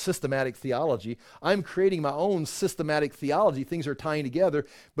the word systematic theology. I'm creating my own systematic theology. Things are tying together,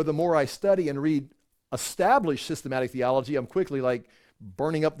 but the more I study and read established systematic theology, I'm quickly like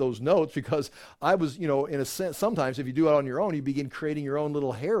burning up those notes, because I was, in a sense, sometimes if you do it on your own, you begin creating your own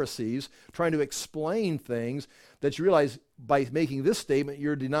little heresies, trying to explain things that you realize by making this statement,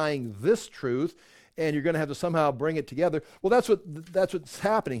 you're denying this truth, and you're going to have to somehow bring it together. Well, that's what's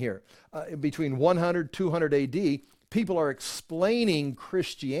happening here. Between 100, 200 AD, people are explaining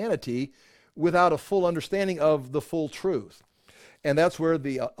Christianity without a full understanding of the full truth. And that's where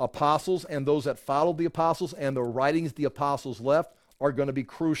the apostles and those that followed the apostles and the writings the apostles left are going to be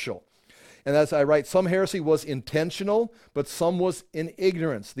crucial. And as I write, some heresy was intentional, but some was in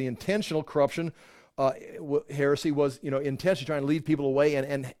ignorance. The intentional corruption, heresy was, intentionally trying to lead people away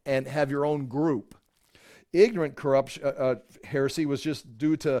and have your own group. Ignorant heresy was just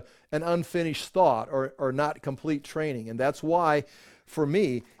due to an unfinished thought or not complete training. And that's why, for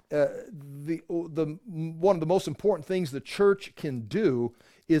me, one of the most important things the church can do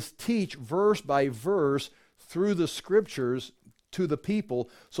is teach verse by verse through the scriptures to the people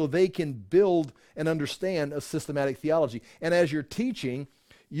so they can build and understand a systematic theology. And as you're teaching,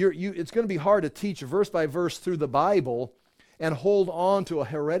 it's going to be hard to teach verse by verse through the Bible and hold on to a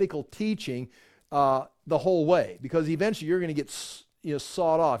heretical teaching the whole way, because eventually you're going to get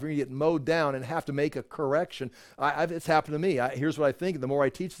sawed off. You're going to get mowed down and have to make a correction. It's happened to me. Here's what I think. The more I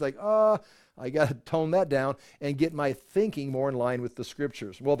teach, it's like, I got to tone that down and get my thinking more in line with the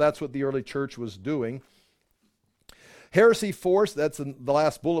scriptures. Well, that's what the early church was doing. Heresy forced, that's the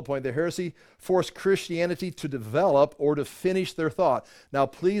last bullet point there, heresy forced Christianity to develop or to finish their thought. Now,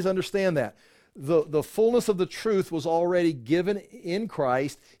 please understand that. The fullness of the truth was already given in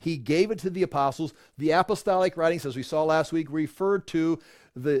Christ. He gave it to the apostles. The apostolic writings, as we saw last week, referred to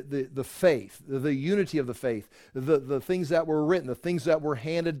the faith, the unity of the faith, the things that were written, the things that were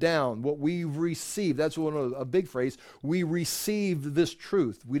handed down, what we received. That's a big phrase. We received this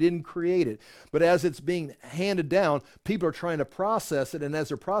truth. We didn't create it. But as it's being handed down, people are trying to process it, and as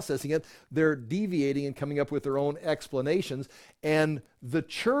they're processing it, they're deviating and coming up with their own explanations. And the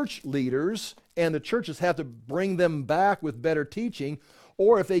church leaders and the churches have to bring them back with better teaching,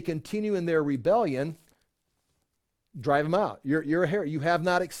 or if they continue in their rebellion, drive them out. You're a heretic. You have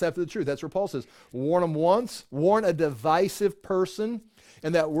not accepted the truth. That's where Paul says, warn them once, warn a divisive person.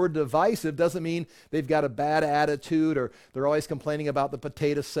 And that word divisive doesn't mean they've got a bad attitude or they're always complaining about the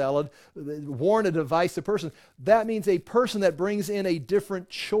potato salad. Warn a divisive person. That means a person that brings in a different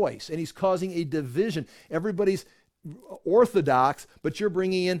choice, and he's causing a division. Everybody's orthodox, but you're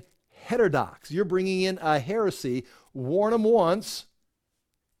bringing in heterodox. You're bringing in a heresy. Warn them once.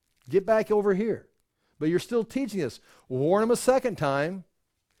 Get back over here. But you're still teaching this. Warn them a second time,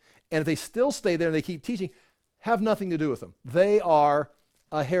 and if they still stay there and they keep teaching, have nothing to do with them. They are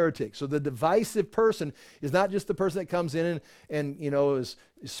a heretic. So the divisive person is not just the person that comes in and is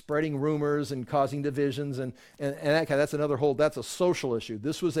spreading rumors and causing divisions and that kind. That's a social issue.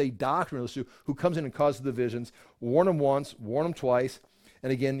 This was a doctrinal issue who comes in and causes divisions. Warn them once, warn them twice.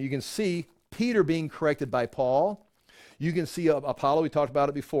 And again, you can see Peter being corrected by Paul. You can see Apollo, we talked about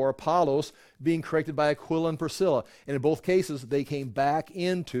it before, Apollos being corrected by Aquila and Priscilla. And in both cases, they came back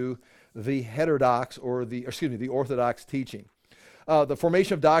into the heterodox the orthodox teaching. The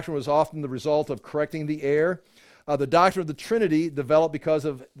formation of doctrine was often the result of correcting the error. The doctrine of the Trinity developed because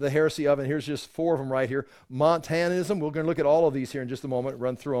of the heresy of, and here's just 4 of them right here, Montanism. We're going to look at all of these here in just a moment,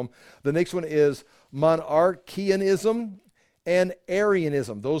 run through them. The next one is Monarchianism and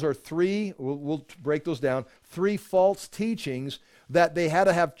Arianism. Those are 3, we'll break those down, 3 false teachings that they had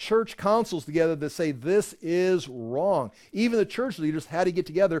to have church councils together that say this is wrong. Even the church leaders had to get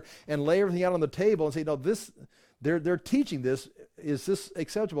together and lay everything out on the table and say, no, they're teaching this. Is this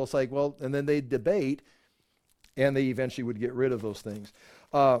acceptable? It's like, well, and then they debate, and they eventually would get rid of those things.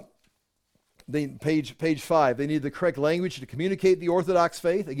 Page 5, they needed the correct language to communicate the Orthodox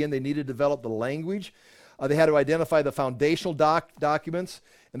faith. Again, they needed to develop the language. They had to identify the foundational documents,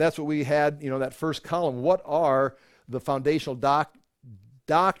 and that's what we had, that first column. What are the foundational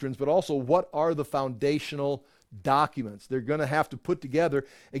doctrines, but also what are the foundational documents? They're going to have to put together,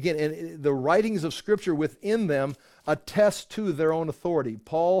 again, and the writings of Scripture within them attest to their own authority.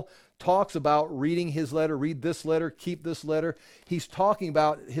 Paul talks about reading his letter, read this letter, keep this letter. He's talking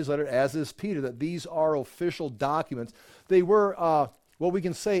about his letter, as is Peter, that these are official documents. They were, what we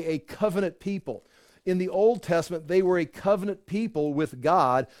can say, a covenant people. In the Old Testament, they were a covenant people with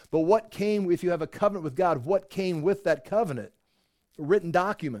God, but what came, if you have a covenant with God, what came with that covenant? Written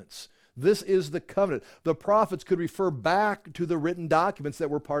documents. This is the covenant. The prophets could refer back to the written documents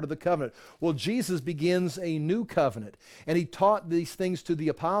that were part of the covenant. Well, Jesus begins a new covenant, and he taught these things to the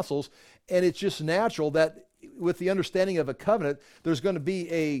apostles, and it's just natural that with the understanding of a covenant, there's going to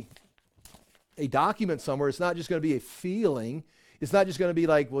be a document somewhere. It's not just going to be a feeling. It's not just going to be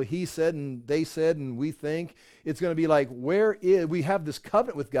like, well, he said and they said and we think. It's going to be like, we have this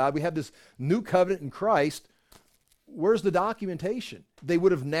covenant with God. We have this new covenant in Christ. Where's the documentation? They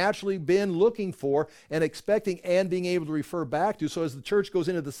would have naturally been looking for and expecting and being able to refer back to. So as the church goes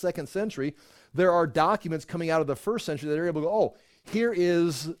into the 2nd century, there are documents coming out of the 1st century that are able to go, oh, Here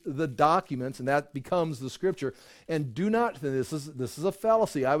is the documents, and that becomes the Scripture. And do not, this is a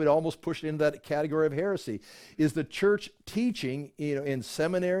fallacy. I would almost push it into that category of heresy. Is the church teaching, in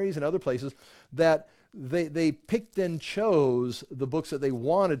seminaries and other places, that they picked and chose the books that they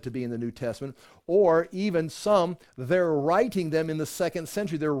wanted to be in the New Testament, or even some, they're writing them in the 2nd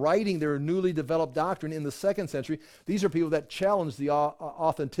century. They're writing their newly developed doctrine in the 2nd century. These are people that challenge the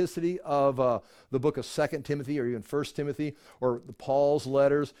authenticity of the book of 2 Timothy or even 1 Timothy or Paul's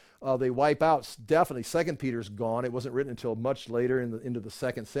letters. They wipe out, definitely, 2 Peter's gone. It wasn't written until much later into the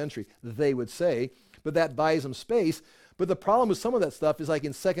 2nd century, they would say, but that buys them space. But the problem with some of that stuff is like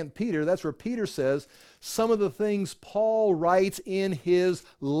in 2 Peter, that's where Peter says some of the things Paul writes in his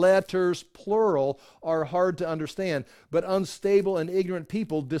letters, plural, are hard to understand, but unstable and ignorant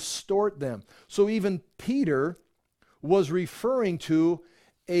people distort them. So even Peter was referring to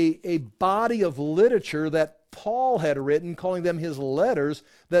a body of literature that Paul had written, calling them his letters,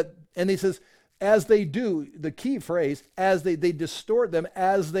 and he says, as they do, the key phrase, as they distort them,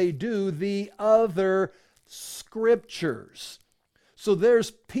 as they do the other Scriptures. So there's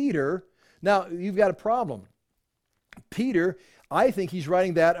Peter. Now, you've got a problem. Peter, I think he's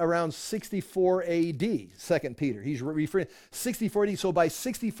writing that around 64 AD, 2 Peter. He's referring 64 AD. So by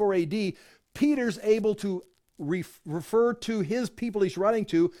 64 AD, Peter's able to refer to his people he's writing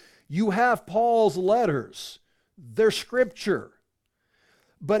to. You have Paul's letters. They're Scripture.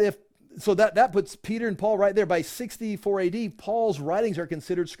 But so that puts Peter and Paul right there. By 64 AD, Paul's writings are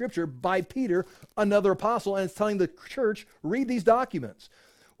considered Scripture by Peter, another apostle, and it's telling the church, read these documents.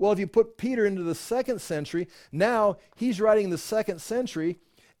 Well, if you put Peter into the 2nd century, now he's writing in the 2nd century,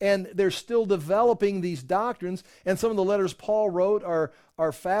 and they're still developing these doctrines, and some of the letters Paul wrote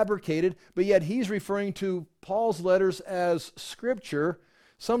are fabricated, but yet he's referring to Paul's letters as Scripture.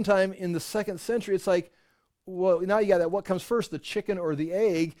 Sometime in the 2nd century, it's like, well, now you got that. What comes first, the chicken or the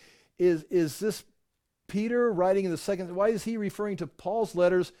egg? Is this Peter writing in the 2nd? Why is he referring to Paul's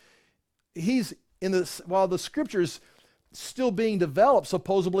letters? He's in this, while the Scripture's still being developed,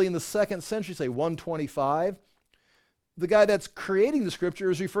 supposedly in the 2nd century, say 125. The guy that's creating the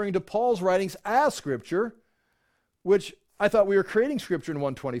Scripture is referring to Paul's writings as Scripture, which I thought we were creating Scripture in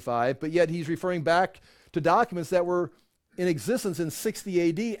 125, but yet he's referring back to documents that were in existence in 60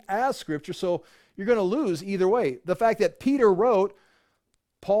 AD as Scripture. So you're going to lose either way. The fact that Peter wrote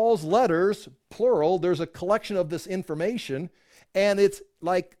Paul's letters, plural, there's a collection of this information, and it's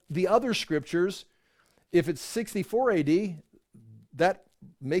like the other Scriptures. If it's 64 AD, that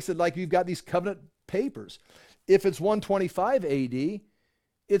makes it like you've got these covenant papers. If it's 125 AD,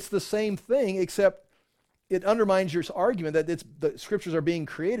 it's the same thing, except it undermines your argument that the Scriptures are being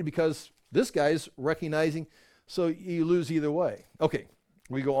created because this guy's recognizing, so you lose either way. Okay,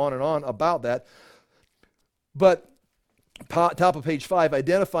 we go on and on about that. But top of page 5,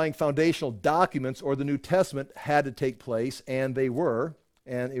 identifying foundational documents or the New Testament had to take place, and they were,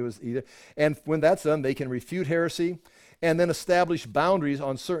 and it was either. And when that's done, they can refute heresy and then establish boundaries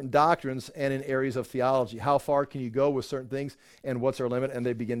on certain doctrines and in areas of theology. How far can you go with certain things, and what's our limit? And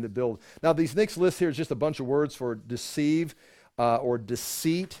they begin to build. Now, these next list here is just a bunch of words for deceive or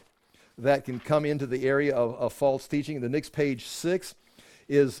deceit that can come into the area of false teaching. The next page 6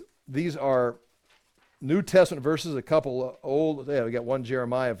 is, these are New Testament verses, a couple old, yeah, we got one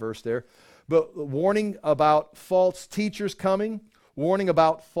Jeremiah verse there, but warning about false teachers coming, warning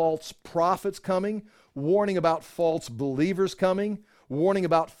about false prophets coming, warning about false believers coming, warning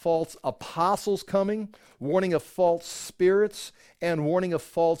about false apostles coming, warning of false spirits, and warning of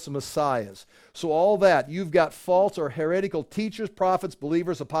false messiahs. So all that, you've got false or heretical teachers, prophets,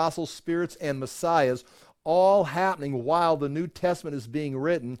 believers, apostles, spirits, and messiahs, all happening while the New Testament is being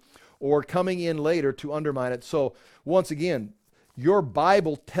written, or coming in later to undermine it. So once again, your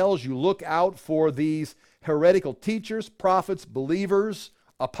Bible tells you, look out for these heretical teachers, prophets, believers,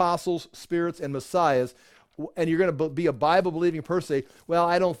 apostles, spirits, and messiahs. And you're going to be a Bible-believing person, say, well,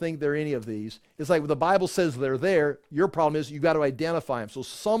 I don't think they're any of these. It's like, well, the Bible says they're there. Your problem is you've got to identify them. So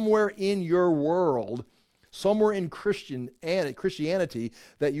somewhere in your world, somewhere in Christianity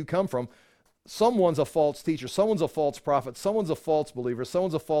that you come from, someone's a false teacher, someone's a false prophet, someone's a false believer,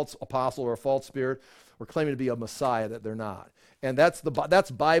 someone's a false apostle or a false spirit, or claiming to be a Messiah that they're not. And that's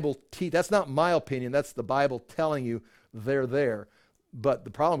Bible. That's not my opinion. That's the Bible telling you they're there. But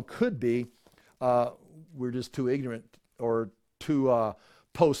the problem could be we're just too ignorant or too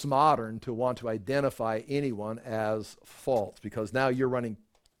postmodern to want to identify anyone as false, because now you're running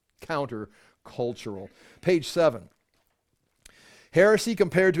counter-cultural. Page 7. Heresy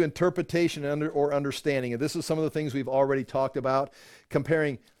compared to interpretation or understanding. And this is some of the things we've already talked about,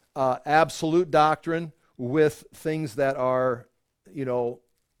 comparing absolute doctrine with things that are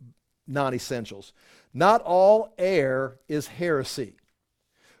non-essentials. Not all error is heresy,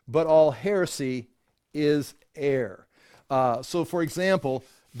 but all heresy is error. So, for example,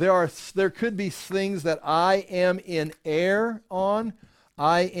 there could be things that I am in error on.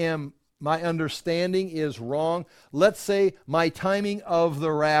 My understanding is wrong. Let's say my timing of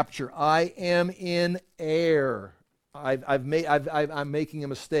the rapture. I am in error. I'm making a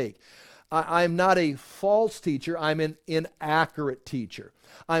mistake. I'm not a false teacher. I'm an inaccurate teacher.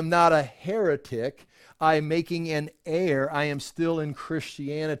 I'm not a heretic. I'm making an error. I am still in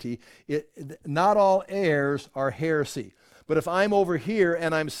Christianity. Not all errors are heresy. But if I'm over here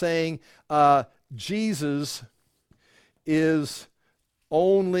and I'm saying Jesus is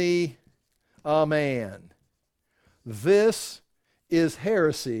only a man, this is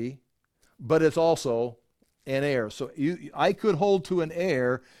heresy, but it's also an error. So I could hold to an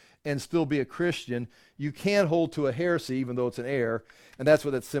error and still be a Christian. You can't hold to a heresy even though it's an error. And that's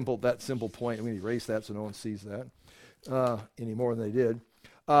what that simple point. We need to erase that so no one sees that any more than they did.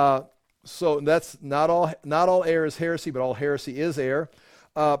 So that's not all error is heresy, but all heresy is error.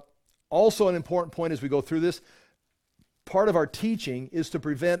 Also an important point as we go through this, part of our teaching is to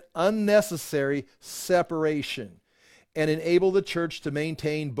prevent unnecessary separation and enable the church to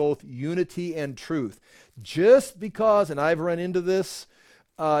maintain both unity and truth. Just because, and I've run into this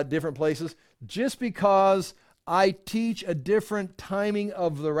different places, just because I teach a different timing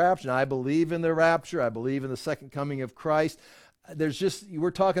of the rapture, and I believe in the rapture, I believe in the second coming of Christ,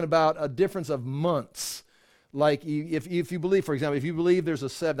 we're talking about a difference of months. Like if you believe, for example, if you believe there's a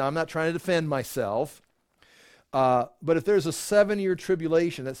 7, now I'm not trying to defend myself, but if there's a 7-year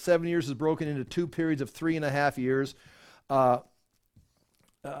tribulation, that 7 years is broken into 2 periods of 3.5 years,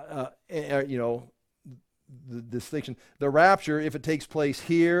 the distinction, the rapture, if it takes place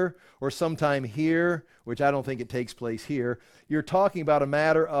here or sometime here, which I don't think it takes place here, you're talking about a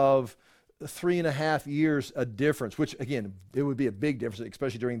matter of 3.5 years a difference, which again, it would be a big difference,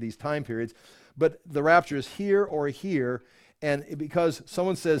 especially during these time periods. But the rapture is here or here, and because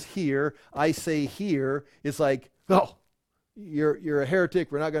someone says here, I say here, it's like, oh, you're a heretic,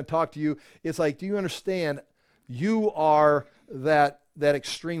 we're not going to talk to you. It's like, do you understand? You are that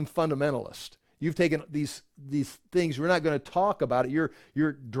extreme fundamentalist. You've taken these things, we're not going to talk about it.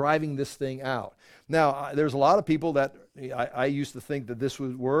 You're driving this thing out. Now, there's a lot of people that I used to think that this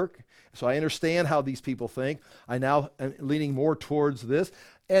would work, so I understand how these people think. I now am leaning more towards this.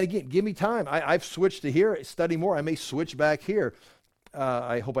 And again, give me time. I've switched to here, study more. I may switch back here.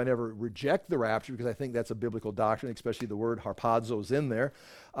 I hope I never reject the rapture because I think that's a biblical doctrine, especially the word harpazo is in there.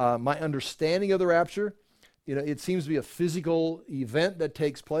 My understanding of the rapture, it seems to be a physical event that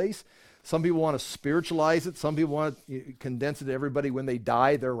takes place. Some people want to spiritualize it. Some people want to condense it to everybody when they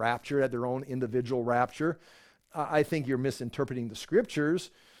die, their rapture, at their own individual rapture. I think you're misinterpreting the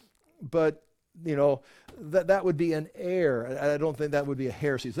scriptures, but that would be an error. I don't think that would be a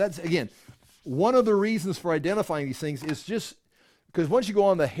heresy. So that's, again, one of the reasons for identifying these things is just because once you go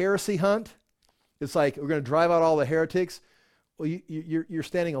on the heresy hunt, it's like we're going to drive out all the heretics. Well, you're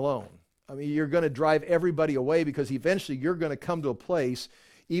standing alone. I mean, you're going to drive everybody away because eventually you're going to come to a place,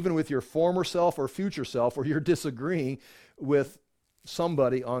 even with your former self or future self, where you're disagreeing with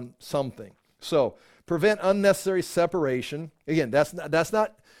somebody on something. So prevent unnecessary separation. Again, that's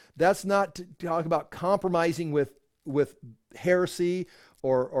not to talk about compromising with heresy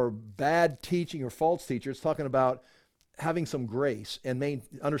or bad teaching or false teachers. It's talking about having some grace and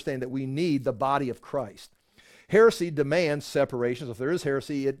understanding that we need the body of Christ. Heresy demands separation. So if there is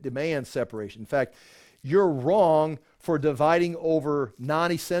heresy, it demands separation. In fact, you're wrong for dividing over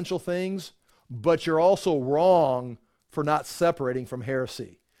non-essential things, but you're also wrong for not separating from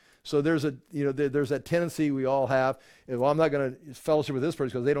heresy. So there's that tendency we all have. Well, I'm not going to fellowship with this person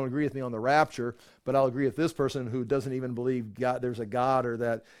because they don't agree with me on the rapture, but I'll agree with this person who doesn't even believe there's a God or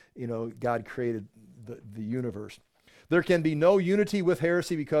that God created the universe. There can be no unity with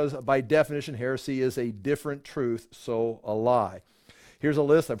heresy because by definition heresy is a different truth, so a lie. Here's a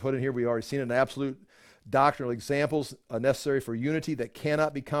list I put in here. We've already seen an absolute doctrinal examples necessary for unity that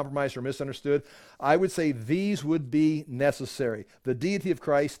cannot be compromised or misunderstood. I would say these would be necessary. The deity of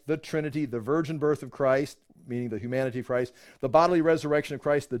Christ, the Trinity, the virgin birth of Christ, meaning the humanity of Christ, the bodily resurrection of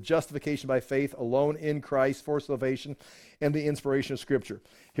Christ, the justification by faith alone in Christ for salvation, and the inspiration of Scripture.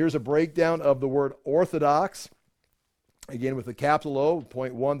 Here's a breakdown of the word orthodox. Again, with the capital O,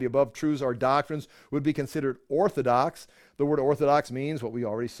 point 1, the above truths or doctrines would be considered orthodox. The word orthodox means what we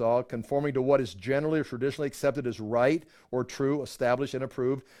already saw, conforming to what is generally or traditionally accepted as right or true, established and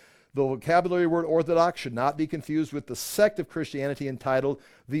approved. The vocabulary word Orthodox should not be confused with the sect of Christianity entitled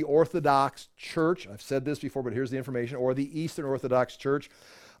the Orthodox Church. I've said this before, but here's the information. Or the Eastern Orthodox Church.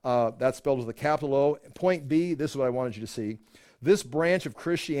 That's spelled with a capital O. Point B, this is what I wanted you to see. This branch of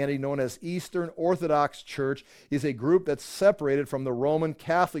Christianity, known as Eastern Orthodox Church, is a group that's separated from the Roman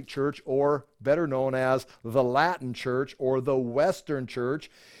Catholic Church, or better known as the Latin Church or the Western Church,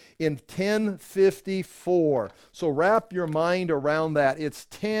 in 1054. So wrap your mind around that. It's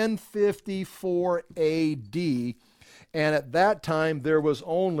 1054 AD, and at that time there was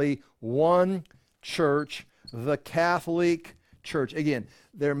only one church, the Catholic Church. Again,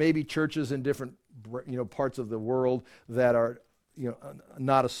 there may be churches in different parts of the world that are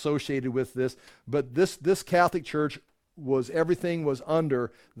not associated with this, but this Catholic Church everything was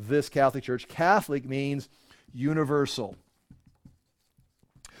under this Catholic Church. Catholic means universal,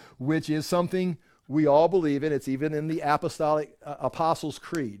 which is something we all believe in. It's even in the Apostolic Apostles'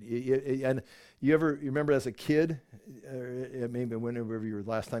 Creed. And you remember as a kid, maybe whenever you were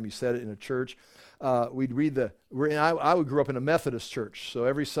last time you said it in a church, we'd read I grew up in a Methodist church, so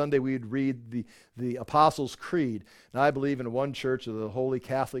every Sunday we'd read the Apostles' Creed. And I believe in one church, the Holy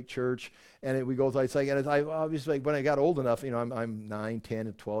Catholic Church, and we go through, it's like, and I obviously, when I got old enough, I'm 9, 10,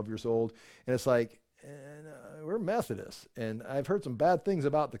 and 12 years old, and it's like, we're Methodists, and I've heard some bad things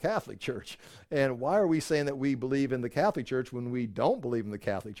about the Catholic Church. And why are we saying that we believe in the Catholic Church when we don't believe in the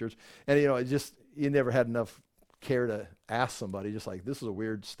Catholic Church? And you never had enough care to ask somebody, just like, this is a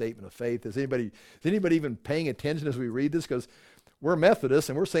weird statement of faith. Is anybody even paying attention as we read this? Because we're Methodists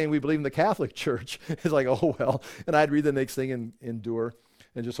and we're saying we believe in the Catholic Church. It's like, oh well. And I'd read the next thing and endure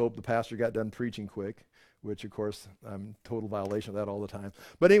and just hope the pastor got done preaching quick, which of course I'm total violation of that all the time.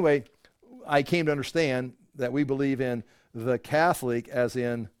 But anyway, I came to understand that we believe in the Catholic as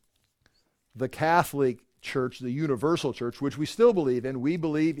in the Catholic Church, the universal church, which we still believe in. We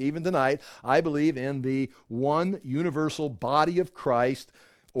believe, even tonight, I believe in the one universal body of Christ,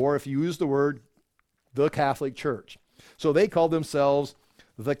 or if you use the word, the Catholic Church. So they called themselves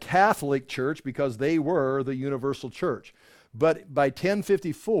the Catholic Church because they were the universal church. But by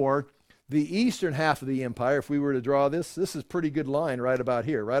 1054, the eastern half of the empire, if we were to draw this is a pretty good line right about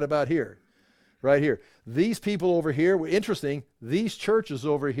here. Right here. These people over here were interesting. These churches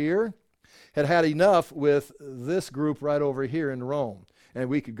over here had enough with this group right over here in Rome. And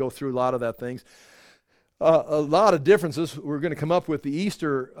we could go through a lot of that things. A lot of differences. We're going to come up with the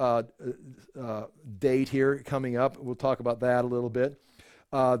Easter date here coming up. We'll talk about that a little bit.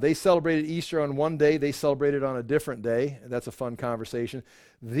 They celebrated Easter on one day. They celebrated on a different day. That's a fun conversation.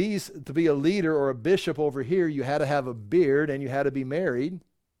 To be a leader or a bishop over here, you had to have a beard and you had to be married.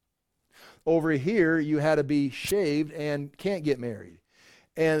 Over here, you had to be shaved and can't get married.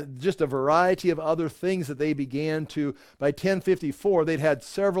 And just a variety of other things that they began to, by 1054, they'd had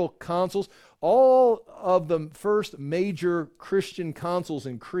several consuls. All of the first major Christian consuls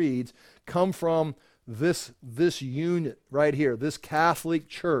and creeds come from this unit right here, this Catholic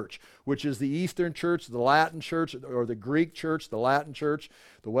Church, which is the Eastern Church, the Latin Church, or the Greek Church, the Latin Church,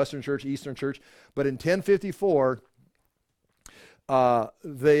 the Western Church, Eastern Church. But in 1054,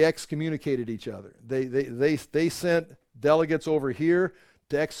 they excommunicated each other. They sent delegates over here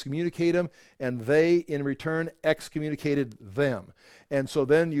to excommunicate them, and they, in return, excommunicated them. And so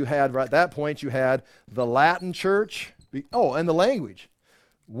then you had, right at that point, you had the Latin Church. And the language.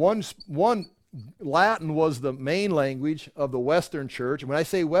 One Latin was the main language of the Western Church. And when I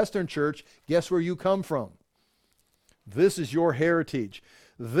say Western Church, guess where you come from? This is your heritage.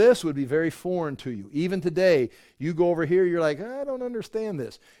 This would be very foreign to you. Even today, you go over here, you're like, I don't understand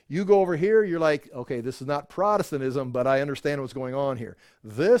this. You go over here, you're like, okay, this is not Protestantism, but I understand what's going on here.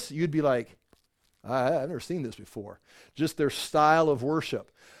 This, you'd be like, I've never seen this before. Just their style of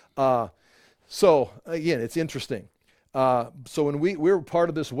worship. So, again, it's interesting. So when we were part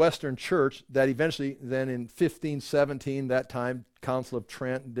of this Western church that eventually then in 1517, that time, Council of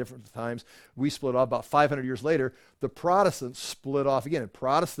Trent, different times, we split off. About 500 years later, the Protestants split off again. And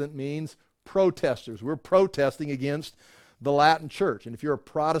Protestant means protesters. We're protesting against the Latin church. And if you're a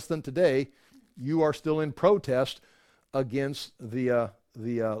Protestant today, you are still in protest against the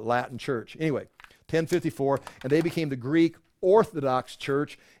Latin church. Anyway, 1054, and they became the Greek Orthodox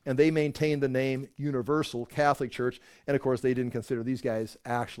Church, and they maintained the name Universal Catholic Church. And of course, they didn't consider these guys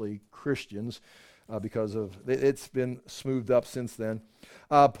actually Christians because of it's been smoothed up since then.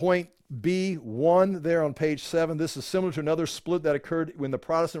 Point B1 there on page 7. This is similar to another split that occurred when the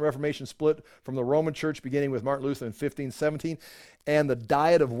Protestant Reformation split from the Roman Church beginning with Martin Luther in 1517. And the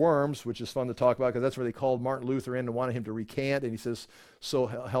Diet of Worms, which is fun to talk about because that's where they called Martin Luther in and wanted him to recant. And he says, so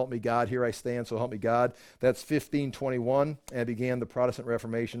help me God, here I stand, so help me God. That's 1521 and began the Protestant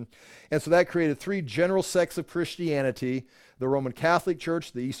Reformation. And so that created 3 general sects of Christianity: the Roman Catholic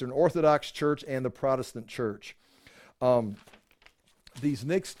Church, the Eastern Orthodox Church, and the Protestant Church. These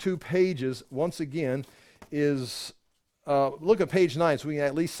next 2 pages, once again, is, look at page 9, so we can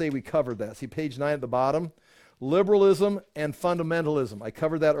at least say we covered that. See page 9 at the bottom? Liberalism and fundamentalism. I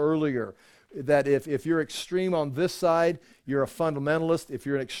covered that earlier, that if you're extreme on this side, you're a fundamentalist. If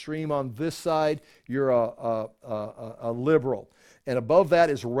you're an extreme on this side, you're a liberal. And above that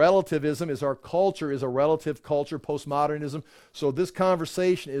is relativism, is our culture is a relative culture, postmodernism. So this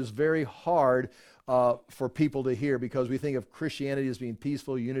conversation is very hard for people to hear because we think of Christianity as being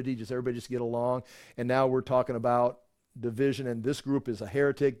peaceful, unity, just everybody just get along. And now we're talking about division, and this group is a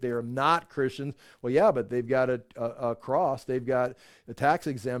heretic. They are not Christians. Well, yeah, but they've got a cross. They've got a tax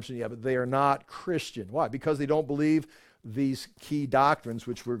exemption. Yeah, but they are not Christian. Why? Because they don't believe these key doctrines,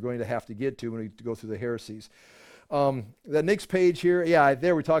 which we're going to have to get to when we go through the heresies. The next page here, yeah,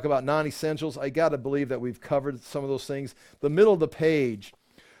 there we talk about non-essentials. I got to believe that we've covered some of those things. The middle of the page,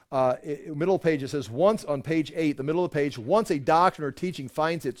 it says, once on page 8, the middle of the page, once a doctrine or teaching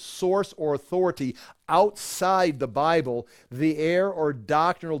finds its source or authority outside the Bible, the error or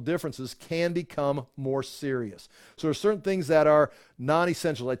doctrinal differences can become more serious. So there are certain things that are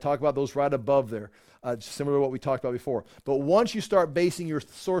non-essential. I talk about those right above there, similar to what we talked about before. But once you start basing your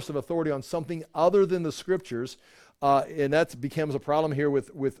source of authority on something other than the Scriptures, and that becomes a problem here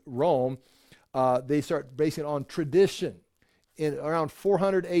with Rome, they start basing it on tradition. In around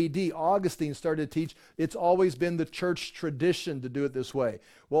 400 AD, Augustine started to teach it's always been the church tradition to do it this way.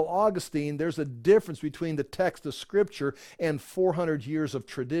 Well, Augustine, there's a difference between the text of Scripture and 400 years of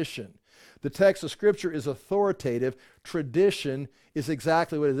tradition. The text of Scripture is authoritative. Tradition is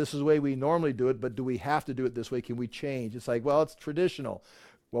exactly what it is. This is the way we normally do it, but do we have to do it this way? Can we change? It's like, well, it's traditional.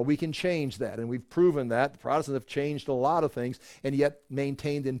 Well, we can change that, and we've proven that. The Protestants have changed a lot of things and yet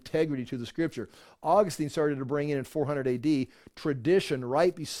maintained integrity to the Scripture. Augustine started to bring in 400 AD tradition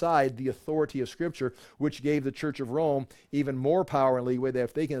right beside the authority of Scripture, which gave the Church of Rome even more power and leeway that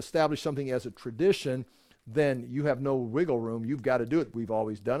if they can establish something as a tradition, then you have no wiggle room. You've got to do it. We've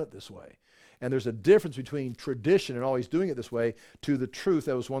always done it this way. And there's a difference between tradition and always doing it this way to the truth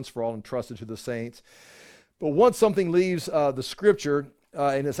that was once for all entrusted to the saints. But once something leaves the Scripture,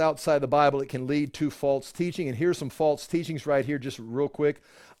 and it's outside the Bible, it can lead to false teaching. And here's some false teachings right here, just real quick.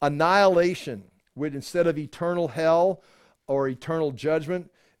 Annihilation, which instead of eternal hell or eternal judgment,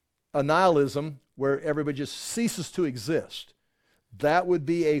 annihilism, where everybody just ceases to exist. That would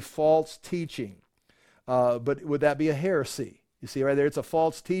be a false teaching. But would that be a heresy? You see right there, it's a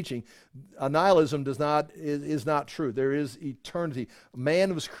false teaching. Annihilism is not true. There is eternity.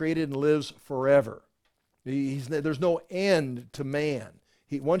 Man was created and lives forever. There's no end to man.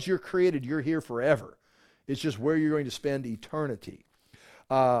 Once you're created, you're here forever. It's just where you're going to spend eternity.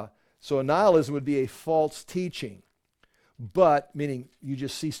 So annihilism would be a false teaching, but meaning you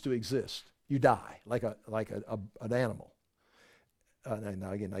just cease to exist. You die like an animal.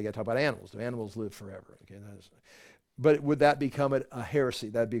 Now again, I got to talk about animals. Do animals live forever? Okay, but would that become a heresy?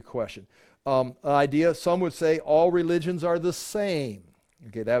 That'd be a question. Idea. Some would say all religions are the same.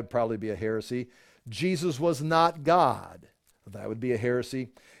 Okay, that would probably be a heresy. Jesus was not God. That would be a heresy.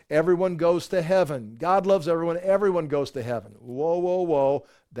 Everyone goes to heaven. God loves everyone. Everyone goes to heaven. Whoa, whoa, whoa.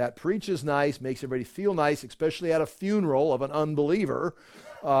 That preaches nice, makes everybody feel nice, especially at a funeral of an unbeliever,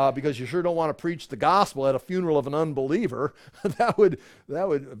 because you sure don't want to preach the gospel at a funeral of an unbeliever. that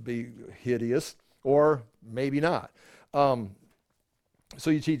would be hideous, or maybe not. So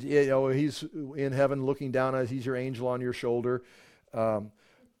you teach, he's in heaven looking down as he's your angel on your shoulder.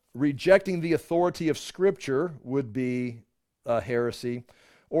 Rejecting the authority of Scripture would be a heresy,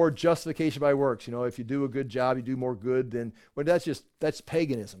 or justification by works. If you do a good job, you do more good than. Well, that's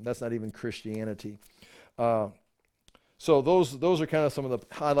paganism. That's not even Christianity. So those are kind of some of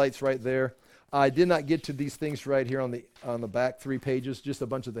the highlights right there. I did not get to these things right here on the back 3 pages. Just a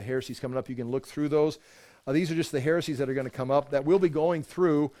bunch of the heresies coming up. You can look through those. These are just the heresies that are going to come up that we'll be going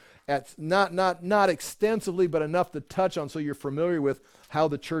through at not extensively, but enough to touch on so you're familiar with how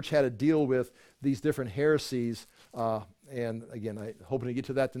the church had to deal with these different heresies. And again, I'm hoping to get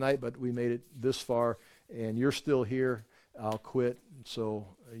to that tonight, but we made it this far, and you're still here. I'll quit. So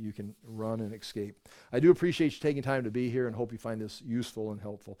you can run and escape. I do appreciate you taking time to be here and hope you find this useful and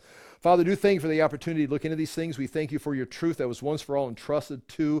helpful. Father, do thank you for the opportunity to look into these things. We thank you for your truth that was once for all entrusted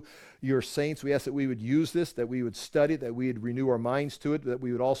to your saints. We ask that we would use this, that we would study it, that we would renew our minds to it, that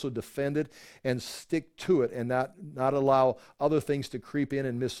we would also defend it and stick to it and not allow other things to creep in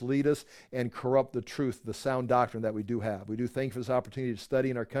and mislead us and corrupt the truth, the sound doctrine that we do have. We do thank you for this opportunity to study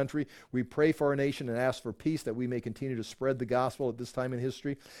in our country. We pray for our nation and ask for peace, that we may continue to spread the gospel at this time in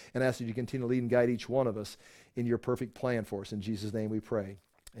history, and ask that you continue to lead and guide each one of us in your perfect plan for us. In Jesus' name we pray.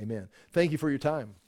 Amen. Thank you for your time.